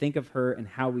 I would think of her and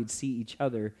how we'd see each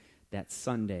other that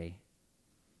Sunday.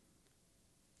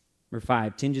 Number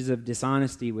 5, tinges of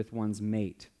dishonesty with one's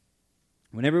mate.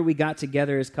 Whenever we got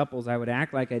together as couples, I would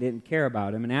act like I didn't care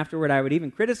about him, and afterward I would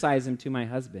even criticize him to my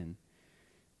husband.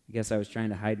 I guess I was trying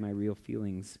to hide my real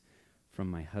feelings from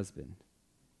my husband.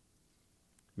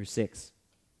 Number 6,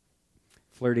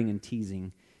 flirting and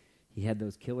teasing. He had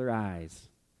those killer eyes.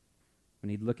 When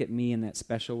he'd look at me in that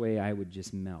special way, I would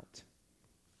just melt.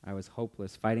 I was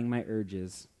hopeless, fighting my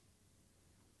urges.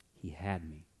 He had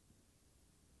me.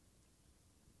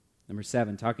 Number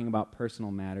 7, talking about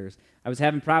personal matters. I was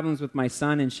having problems with my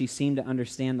son, and she seemed to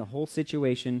understand the whole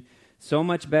situation so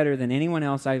much better than anyone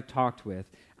else I've talked with.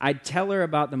 I'd tell her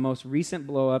about the most recent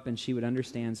blow-up, and she would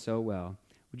understand so well.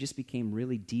 We just became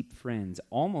really deep friends,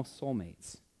 almost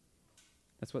soulmates.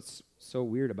 That's what's so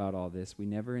weird about all this. We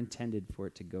never intended for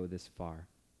it to go this far.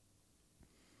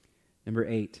 Number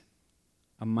 8,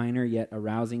 a minor yet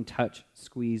arousing touch,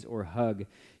 squeeze, or hug.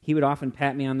 He would often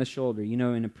pat me on the shoulder,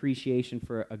 in appreciation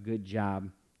for a good job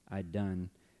I'd done,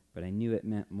 but I knew it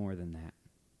meant more than that.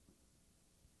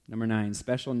 Number 9,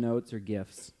 special notes or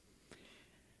gifts.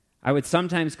 I would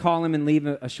sometimes call him and leave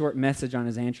a short message on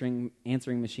his answering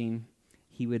machine.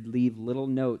 He would leave little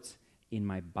notes in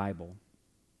my Bible.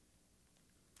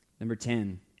 Number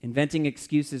 10, inventing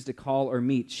excuses to call or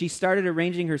meet. She started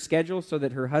arranging her schedule so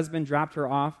that her husband dropped her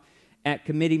off at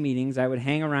committee meetings. I would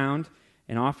hang around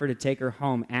and offer to take her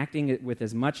home, acting with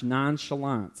as much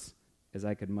nonchalance as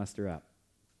I could muster up.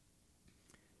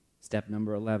 Step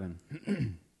number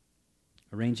 11,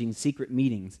 arranging secret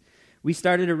meetings. We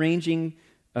started arranging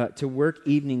to work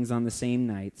evenings on the same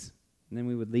nights, and then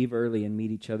we would leave early and meet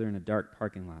each other in a dark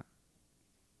parking lot.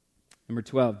 Number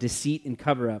 12, deceit and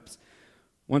cover-ups.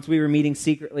 Once we were meeting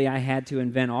secretly, I had to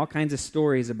invent all kinds of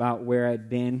stories about where I'd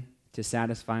been to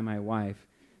satisfy my wife.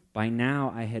 By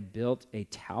now, I had built a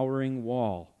towering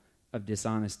wall of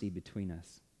dishonesty between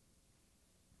us.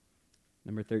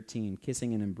 Number 13,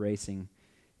 kissing and embracing.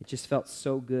 It just felt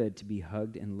so good to be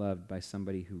hugged and loved by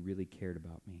somebody who really cared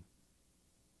about me.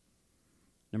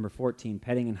 Number 14,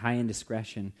 petting and high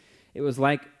indiscretion. It was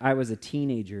like I was a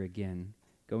teenager again,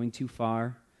 going too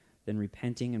far, then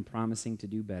repenting and promising to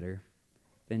do better.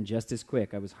 Then just as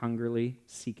quick, I was hungrily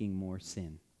seeking more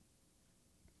sin.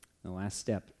 The last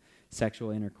step,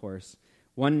 sexual intercourse.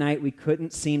 One night we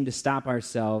couldn't seem to stop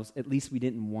ourselves, at least we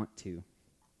didn't want to.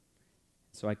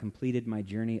 So I completed my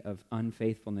journey of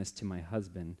unfaithfulness to my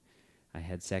husband. I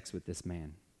had sex with this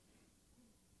man.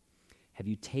 Have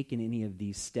you taken any of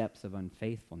these steps of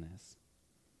unfaithfulness?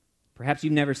 Perhaps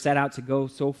you've never set out to go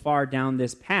so far down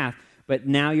this path, but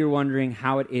now you're wondering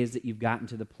how it is that you've gotten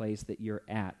to the place that you're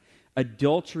at.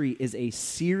 Adultery is a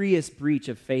serious breach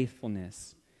of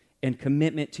faithfulness and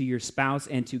commitment to your spouse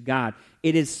and to God.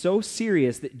 It is so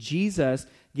serious that Jesus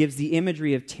gives the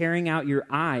imagery of tearing out your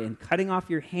eye and cutting off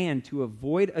your hand to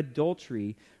avoid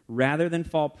adultery rather than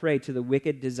fall prey to the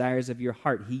wicked desires of your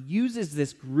heart. He uses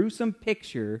this gruesome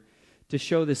picture to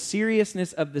show the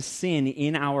seriousness of the sin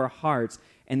in our hearts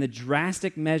and the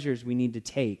drastic measures we need to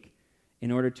take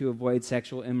in order to avoid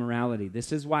sexual immorality.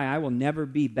 This is why I will never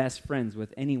be best friends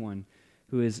with anyone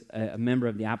who is a member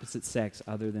of the opposite sex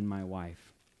other than my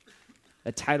wife.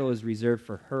 That title is reserved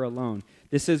for her alone.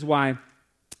 This is why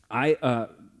I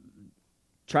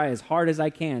try as hard as I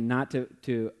can not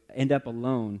to end up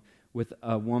alone with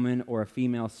a woman or a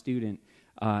female student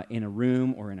in a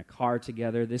room or in a car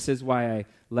together. This is why I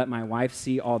let my wife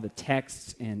see all the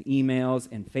texts and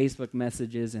emails and Facebook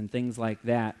messages and things like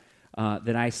that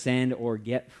that I send or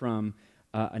get from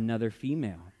another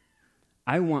female.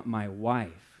 I want my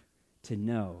wife to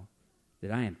know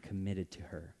that I am committed to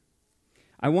her.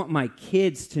 I want my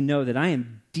kids to know that I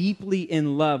am deeply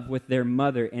in love with their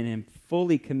mother and am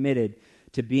fully committed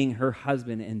to being her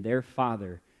husband and their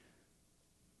father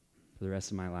for the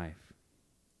rest of my life.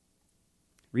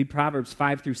 Read Proverbs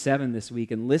 5-7 this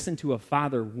week and listen to a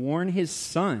father warn his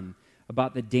son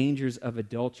about the dangers of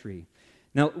adultery.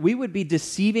 Now, we would be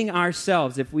deceiving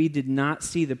ourselves if we did not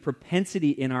see the propensity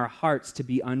in our hearts to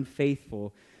be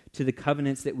unfaithful to the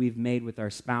covenants that we've made with our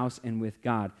spouse and with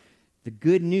God. The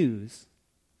good news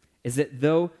is that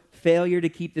though failure to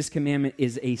keep this commandment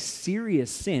is a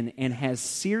serious sin and has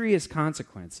serious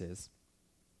consequences,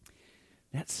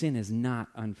 that sin is not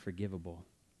unforgivable.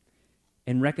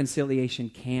 And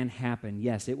reconciliation can happen.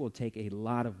 Yes, it will take a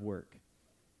lot of work,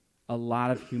 a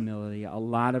lot of humility, a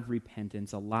lot of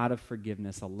repentance, a lot of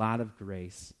forgiveness, a lot of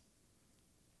grace.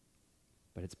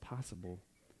 But it's possible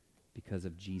because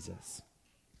of Jesus.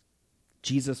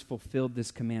 Jesus fulfilled this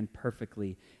command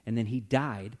perfectly, and then he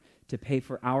died to pay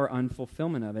for our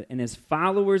unfulfillment of it. And as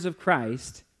followers of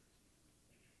Christ,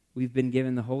 we've been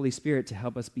given the Holy Spirit to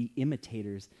help us be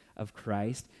imitators of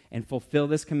Christ and fulfill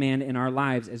this command in our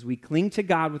lives as we cling to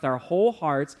God with our whole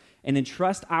hearts and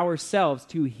entrust ourselves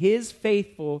to his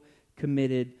faithful,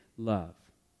 committed love.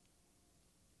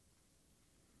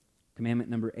 Commandment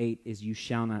number 8 is you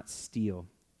shall not steal.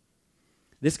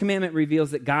 This commandment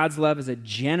reveals that God's love is a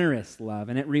generous love,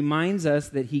 and it reminds us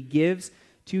that he gives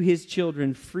to his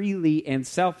children freely and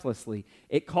selflessly.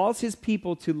 It calls his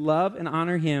people to love and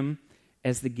honor him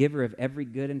as the giver of every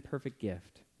good and perfect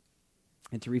gift,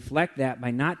 and to reflect that by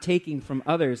not taking from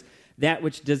others that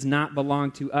which does not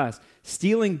belong to us.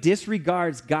 Stealing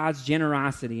disregards God's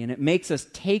generosity, and it makes us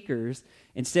takers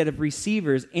instead of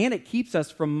receivers, and it keeps us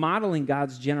from modeling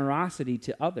God's generosity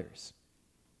to others.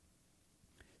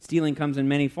 Stealing comes in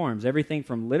many forms, everything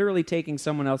from literally taking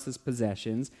someone else's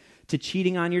possessions, to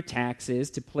cheating on your taxes,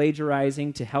 to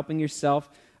plagiarizing, to helping yourself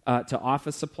to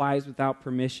office supplies without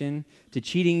permission, to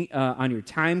cheating on your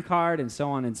time card, and so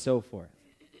on and so forth.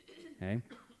 Okay?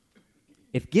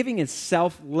 If giving is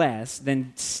selfless,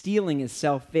 then stealing is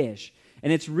selfish.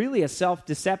 And it's really a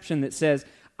self-deception that says,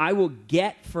 I will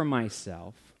get for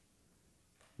myself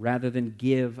rather than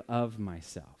give of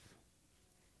myself.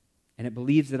 And it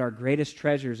believes that our greatest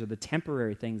treasures are the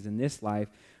temporary things in this life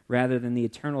rather than the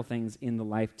eternal things in the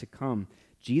life to come.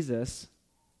 Jesus,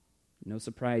 no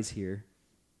surprise here,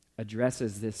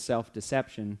 addresses this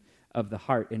self-deception of the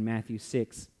heart in Matthew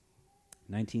 6,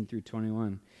 19 through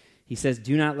 21. He says,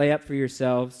 do not lay up for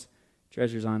yourselves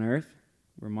treasures on earth,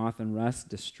 where moth and rust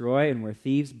destroy and where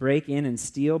thieves break in and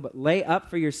steal, but lay up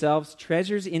for yourselves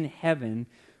treasures in heaven,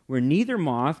 where neither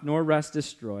moth nor rust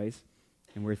destroys,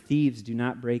 and where thieves do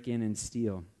not break in and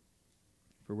steal.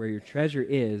 For where your treasure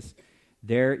is,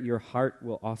 there your heart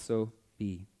will also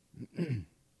be. When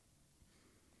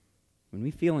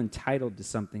we feel entitled to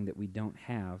something that we don't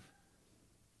have,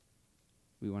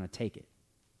 we want to take it.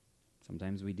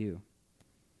 Sometimes we do.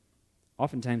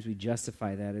 Oftentimes we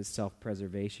justify that as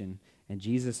self-preservation, and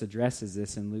Jesus addresses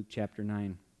this in Luke chapter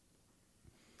 9,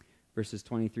 verses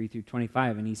 23 through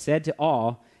 25. And he said to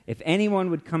all, if anyone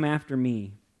would come after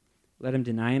me, let him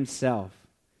deny himself,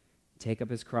 take up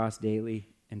his cross daily,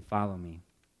 and follow me.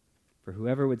 For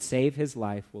whoever would save his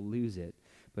life will lose it,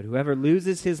 but whoever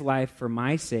loses his life for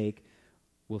my sake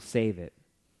will save it.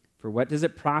 For what does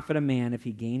it profit a man if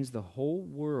he gains the whole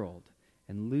world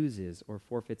and loses or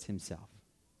forfeits himself?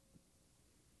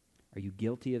 Are you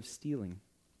guilty of stealing?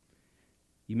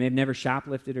 You may have never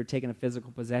shoplifted or taken a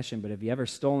physical possession, but have you ever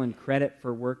stolen credit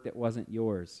for work that wasn't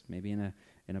yours? Maybe in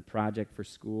a project for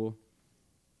school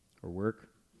or work.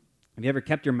 Have you ever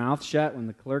kept your mouth shut when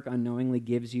the clerk unknowingly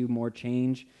gives you more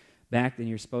change back than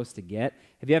you're supposed to get?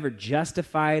 Have you ever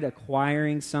justified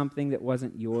acquiring something that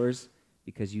wasn't yours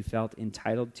because you felt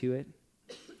entitled to it?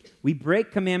 We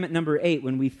break commandment number 8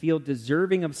 when we feel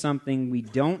deserving of something we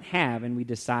don't have and we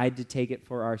decide to take it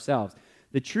for ourselves.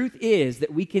 The truth is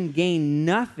that we can gain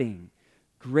nothing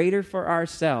greater for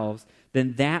ourselves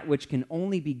than that which can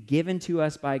only be given to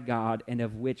us by God and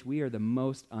of which we are the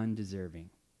most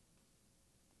undeserving.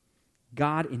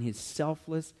 God, in his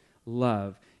selfless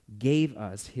love, gave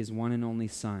us his one and only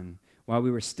Son. While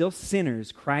we were still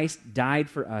sinners, Christ died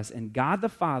for us, and God the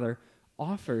Father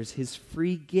offers his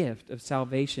free gift of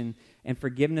salvation and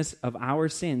forgiveness of our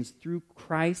sins through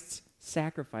Christ's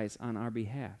sacrifice on our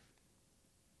behalf.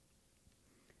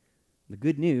 The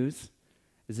good news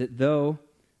is that though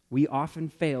we often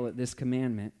fail at this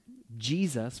commandment,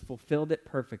 Jesus fulfilled it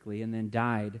perfectly and then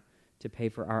died to pay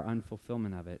for our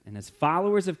unfulfillment of it. And as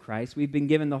followers of Christ, we've been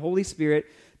given the Holy Spirit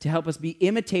to help us be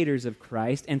imitators of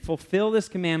Christ and fulfill this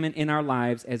commandment in our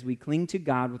lives as we cling to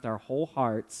God with our whole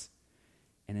hearts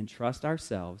and entrust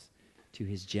ourselves to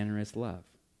his generous love.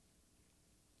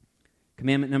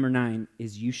 Commandment number 9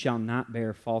 is you shall not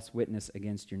bear false witness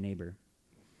against your neighbor.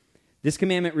 This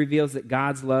commandment reveals that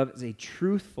God's love is a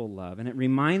truthful love, and it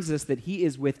reminds us that he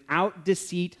is without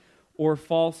deceit or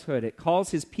falsehood. It calls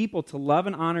his people to love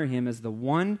and honor him as the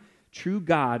one true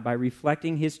God by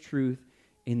reflecting his truth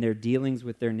in their dealings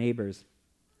with their neighbors.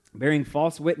 Bearing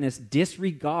false witness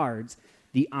disregards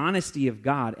the honesty of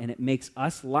God, and it makes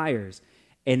us liars,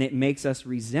 and it makes us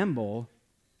resemble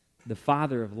the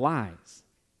father of lies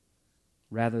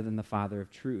rather than the father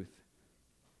of truth.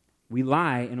 We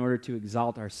lie in order to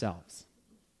exalt ourselves.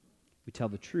 We tell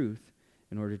the truth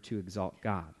in order to exalt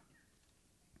God.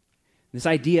 This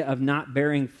idea of not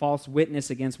bearing false witness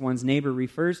against one's neighbor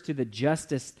refers to the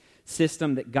justice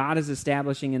system that God is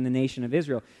establishing in the nation of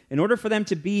Israel. In order for them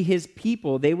to be his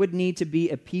people, they would need to be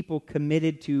a people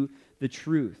committed to the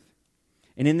truth.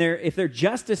 And if their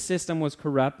justice system was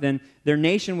corrupt, then their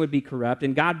nation would be corrupt.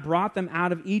 And God brought them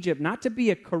out of Egypt not to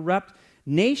be a corrupt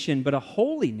nation, but a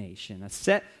holy nation,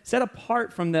 set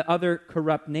apart from the other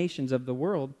corrupt nations of the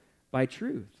world by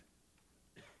truth.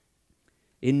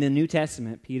 In the New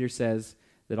Testament, Peter says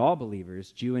that all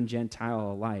believers, Jew and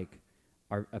Gentile alike,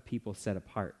 are a people set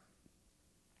apart.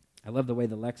 I love the way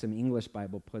the Lexham English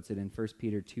Bible puts it in 1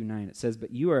 Peter 2:9. It says,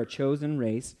 "But you are a chosen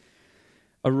race,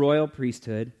 a royal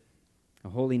priesthood, a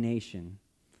holy nation,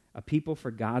 a people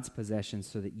for God's possession,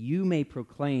 so that you may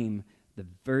proclaim the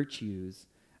virtues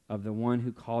of the one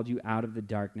who called you out of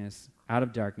darkness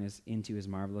into his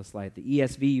marvelous light." The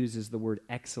ESV uses the word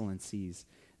excellencies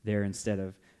there instead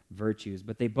of virtues,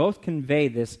 but they both convey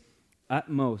this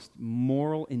utmost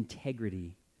moral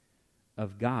integrity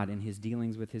of God in his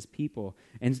dealings with his people.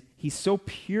 And he's so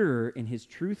pure in his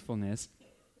truthfulness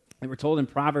that we're told in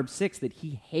Proverbs 6 that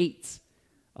he hates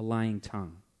a lying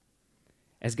tongue.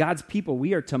 As God's people,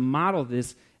 we are to model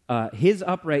this, his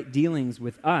upright dealings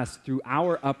with us through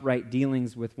our upright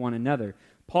dealings with one another.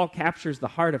 Paul captures the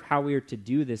heart of how we are to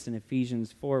do this in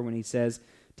Ephesians 4 when he says,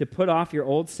 "To put off your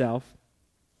old self,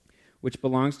 which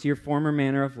belongs to your former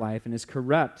manner of life and is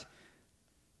corrupt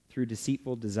through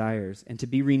deceitful desires, and to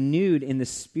be renewed in the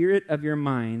spirit of your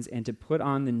minds, and to put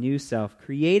on the new self,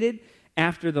 created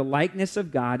after the likeness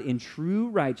of God in true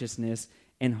righteousness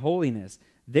and holiness.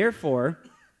 Therefore,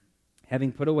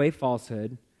 having put away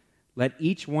falsehood, let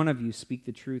each one of you speak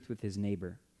the truth with his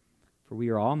neighbor, for we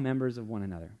are all members of one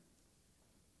another."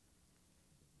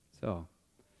 So,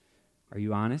 are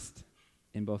you honest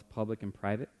in both public and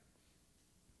private?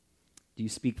 Do you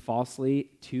speak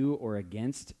falsely to or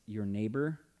against your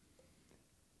neighbor?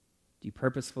 Do you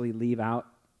purposefully leave out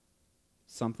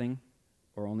something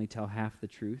or only tell half the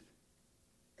truth?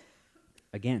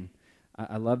 Again,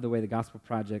 I love the way the Gospel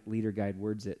Project Leader Guide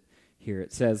words it here.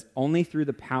 It says, "Only through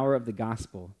the power of the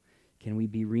gospel can we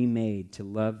be remade to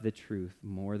love the truth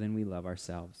more than we love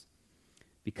ourselves.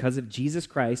 Because of Jesus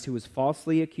Christ, who was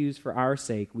falsely accused for our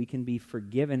sake, we can be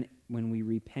forgiven when we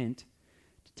repent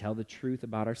to tell the truth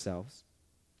about ourselves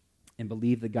and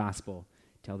believe the gospel,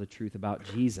 tell the truth about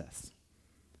Jesus.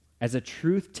 As a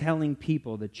truth-telling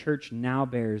people, the church now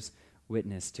bears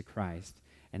witness to Christ.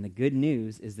 And the good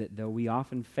news is that though we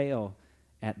often fail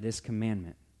at this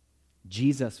commandment,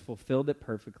 Jesus fulfilled it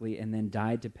perfectly and then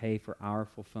died to pay for our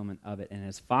fulfillment of it. And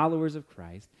as followers of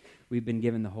Christ, we've been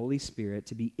given the Holy Spirit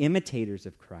to be imitators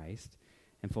of Christ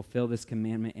and fulfill this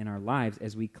commandment in our lives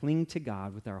as we cling to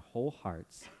God with our whole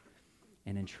hearts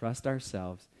and entrust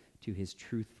ourselves to his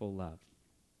truthful love.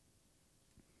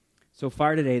 So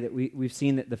far today that we've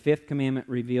seen that the fifth commandment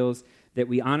reveals that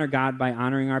we honor God by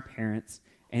honoring our parents,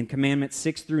 and commandments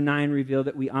 6 through 9 reveal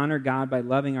that we honor God by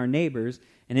loving our neighbors.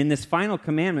 And in this final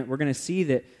commandment, we're going to see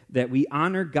that we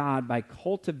honor God by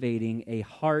cultivating a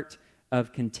heart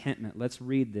of contentment. Let's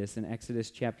read this in Exodus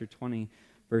chapter 20,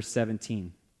 verse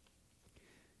 17.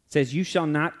 It says, "You shall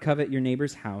not covet your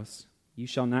neighbor's house. You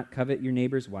shall not covet your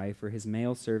neighbor's wife, or his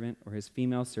male servant, or his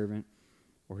female servant,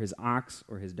 or his ox,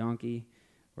 or his donkey,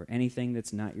 or anything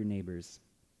that's not your neighbor's."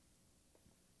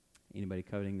 Anybody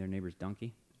coveting their neighbor's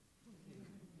donkey?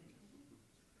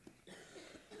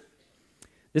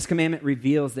 This commandment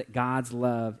reveals that God's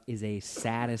love is a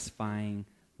satisfying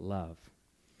love.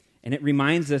 And it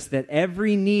reminds us that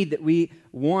every need that we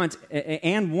want,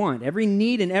 every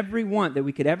need and every want that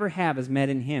we could ever have is met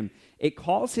in him. It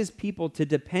calls his people to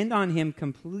depend on him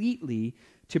completely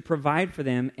to provide for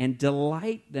them and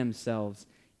delight themselves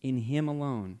in him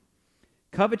alone.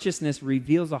 Covetousness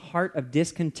reveals a heart of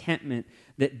discontentment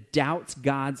that doubts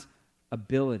God's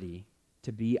ability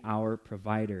to be our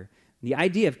provider. The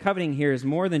idea of coveting here is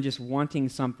more than just wanting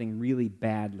something really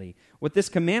badly. What this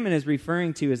commandment is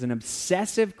referring to is an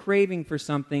obsessive craving for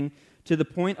something to the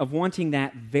point of wanting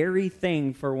that very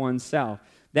thing for oneself.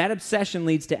 That obsession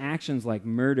leads to actions like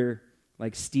murder,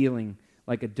 like stealing,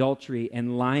 like adultery,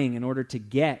 and lying in order to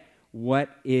get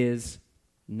what is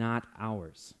not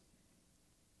ours.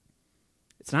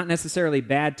 It's not necessarily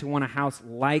bad to want a house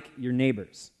like your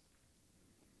neighbor's.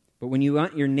 But when you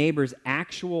want your neighbor's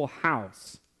actual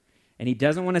house, and he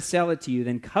doesn't want to sell it to you,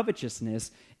 then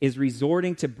covetousness is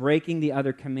resorting to breaking the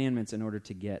other commandments in order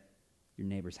to get your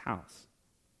neighbor's house.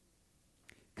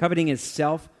 Coveting is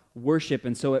self-worship,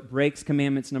 and so it breaks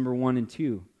commandments number 1 and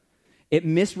 2. It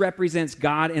misrepresents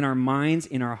God in our minds,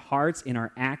 in our hearts, in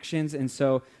our actions, and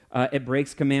so it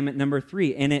breaks commandment number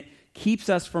 3. And it keeps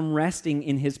us from resting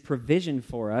in his provision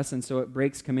for us, and so it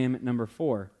breaks commandment number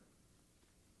 4.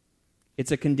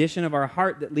 It's a condition of our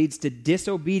heart that leads to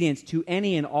disobedience to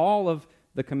any and all of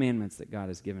the commandments that God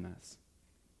has given us.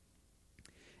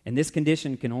 And this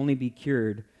condition can only be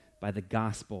cured by the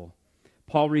gospel.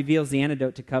 Paul reveals the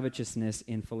antidote to covetousness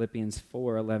in Philippians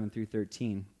 4:11 through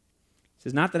 13. He It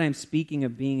says, not that I'm speaking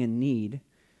of being in need,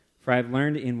 for I've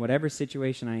learned in whatever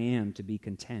situation I am to be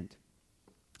content.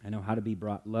 I know how to be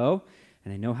brought low,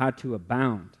 and I know how to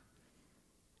abound.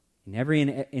 In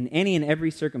any and every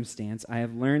circumstance, I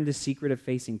have learned the secret of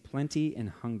facing plenty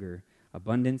and hunger,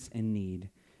 abundance and need.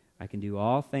 I can do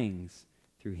all things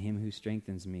through him who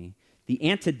strengthens me. The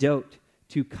antidote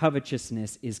to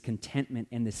covetousness is contentment,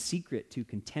 and the secret to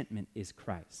contentment is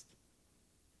Christ.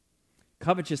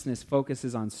 Covetousness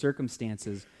focuses on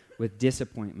circumstances with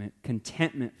disappointment.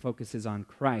 Contentment focuses on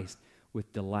Christ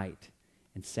with delight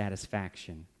and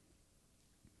satisfaction.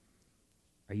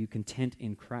 Are you content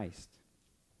in Christ?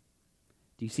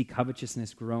 Do you see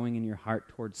covetousness growing in your heart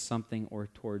towards something or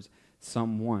towards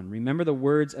someone? Remember the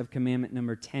words of commandment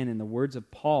number 10 and the words of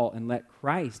Paul, and let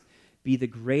Christ be the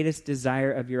greatest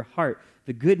desire of your heart.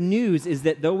 The good news is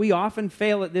that though we often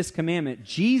fail at this commandment,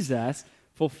 Jesus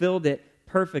fulfilled it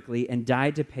perfectly and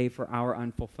died to pay for our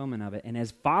unfulfillment of it. And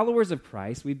as followers of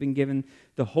Christ, we've been given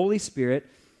the Holy Spirit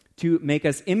to make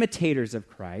us imitators of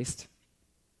Christ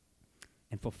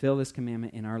and fulfill this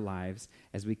commandment in our lives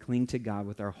as we cling to God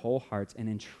with our whole hearts and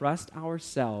entrust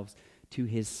ourselves to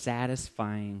his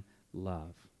satisfying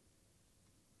love.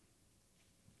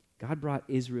 God brought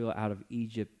Israel out of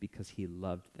Egypt because he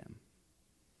loved them.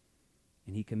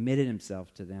 And he committed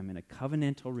himself to them in a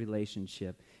covenantal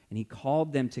relationship, and he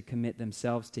called them to commit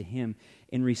themselves to him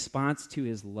in response to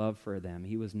his love for them.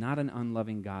 He was not an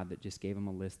unloving God that just gave them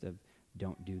a list of,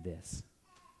 don't do this.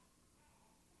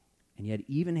 And yet,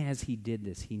 even as he did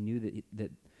this, he knew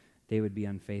that they would be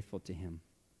unfaithful to him.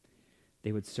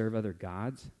 They would serve other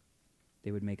gods.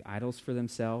 They would make idols for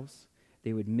themselves.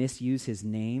 They would misuse his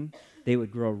name. They would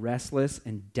grow restless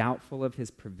and doubtful of his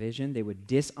provision. They would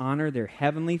dishonor their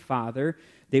heavenly Father.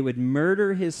 They would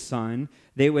murder his Son.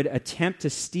 They would attempt to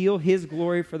steal his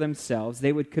glory for themselves.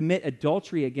 They would commit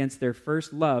adultery against their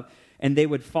first love, and they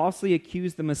would falsely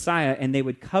accuse the Messiah, and they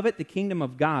would covet the kingdom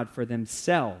of God for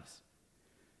themselves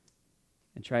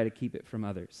and try to keep it from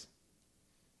others.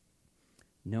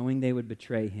 Knowing they would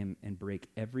betray him and break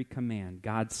every command,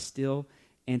 God still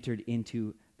entered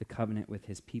into the covenant with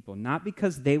his people, not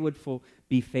because they would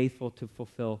be faithful to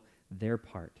fulfill their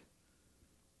part,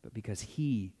 but because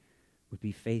he would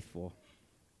be faithful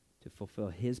to fulfill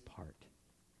his part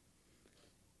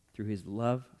through his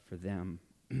love for them.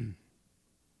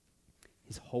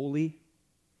 His holy,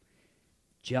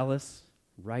 jealous,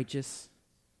 righteous,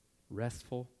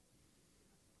 restful,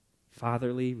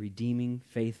 fatherly, redeeming,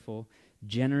 faithful,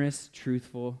 generous,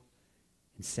 truthful,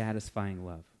 and satisfying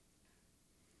love.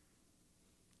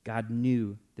 God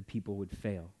knew the people would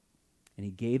fail, and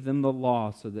he gave them the law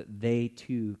so that they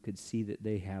too could see that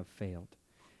they have failed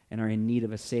and are in need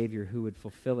of a Savior who would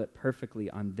fulfill it perfectly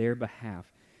on their behalf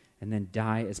and then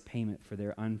die as payment for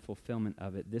their unfulfillment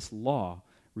of it. This law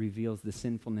reveals the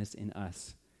sinfulness in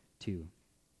us too.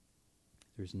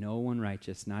 There's no one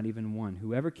righteous, not even one.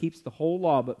 Whoever keeps the whole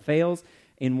law but fails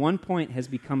in one point has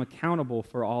become accountable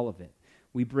for all of it.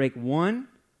 We break one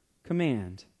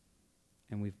command,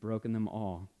 and we've broken them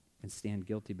all and stand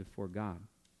guilty before God.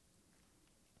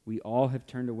 We all have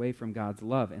turned away from God's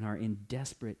love and are in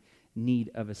desperate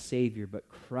need of a Savior, but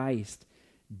Christ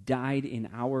died in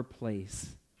our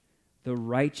place, the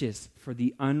righteous for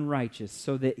the unrighteous,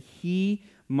 so that he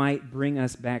might bring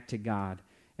us back to God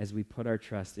as we put our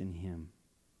trust in him.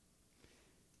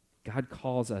 God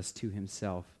calls us to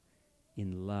himself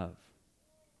in love,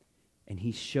 and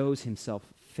he shows himself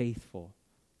faithful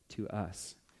to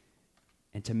us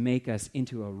and to make us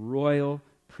into a royal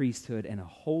priesthood and a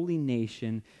holy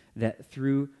nation, that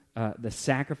through the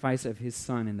sacrifice of his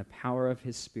Son and the power of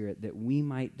his Spirit, that we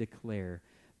might declare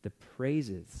the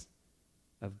praises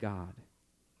of God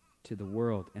to the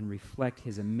world and reflect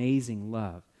his amazing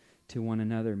love to one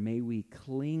another. May we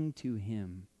cling to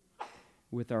him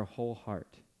with our whole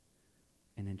heart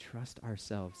and entrust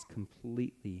ourselves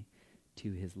completely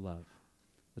to his love.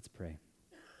 Let's pray.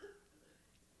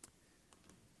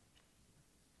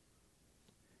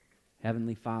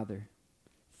 Heavenly Father,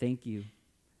 thank you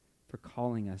for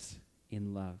calling us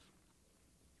in love.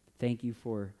 Thank you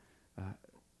for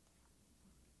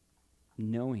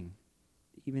knowing,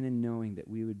 even in knowing that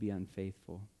we would be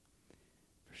unfaithful,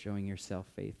 for showing yourself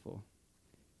faithful.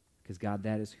 Because God,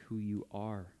 that is who you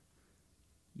are.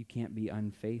 You can't be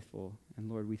unfaithful. And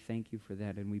Lord, we thank you for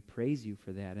that, and we praise you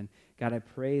for that. And God, I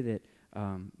pray that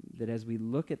that as we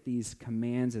look at these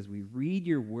commands, as we read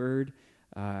your word,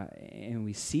 and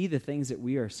we see the things that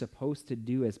we are supposed to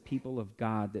do as people of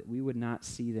God, that we would not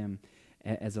see them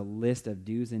as a list of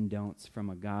do's and don'ts from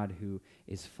a God who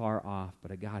is far off,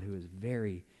 but a God who is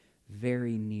very,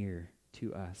 very near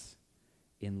to us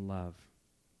in love.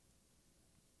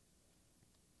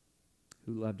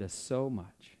 who loved us so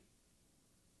much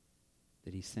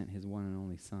that he sent his one and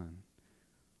only Son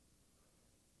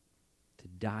to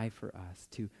die for us,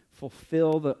 to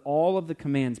fulfill all of the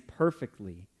commands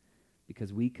perfectly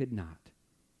because we could not,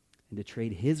 and to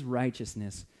trade his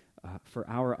righteousness for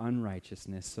our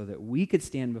unrighteousness so that we could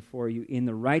stand before you in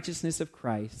the righteousness of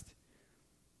Christ,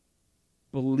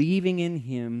 believing in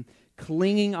him,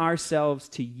 clinging ourselves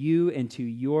to you and to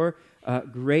your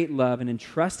great love, and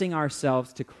entrusting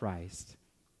ourselves to Christ.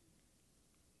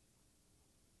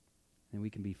 And we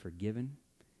can be forgiven,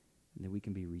 and that we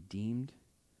can be redeemed,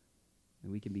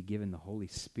 and we can be given the Holy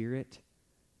Spirit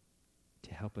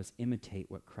to help us imitate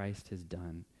what Christ has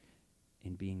done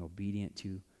in being obedient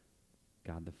to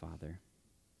God the Father.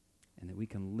 And that we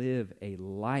can live a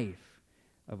life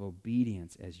of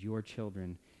obedience as your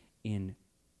children in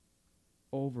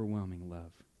overwhelming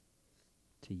love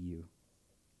to you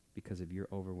because of your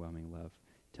overwhelming love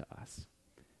to us.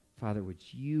 Father, would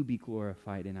you be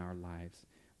glorified in our lives?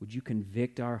 Would you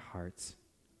convict our hearts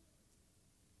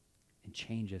and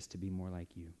change us to be more like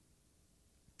you?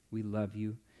 We love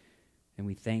you, and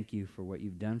we thank you for what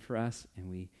you've done for us, and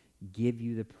we give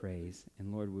you the praise.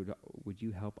 And Lord, would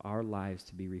you help our lives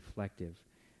to be reflective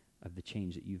of the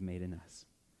change that you've made in us?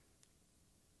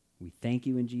 We thank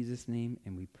you in Jesus' name,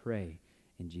 and we pray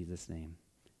in Jesus' name.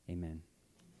 Amen.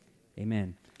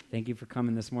 Amen. Thank you for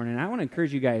coming this morning. And I want to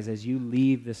encourage you guys as you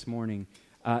leave this morning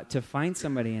to find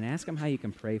somebody and ask them how you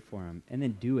can pray for them, and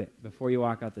then do it before you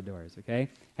walk out the doors, okay?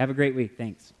 Have a great week.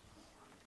 Thanks.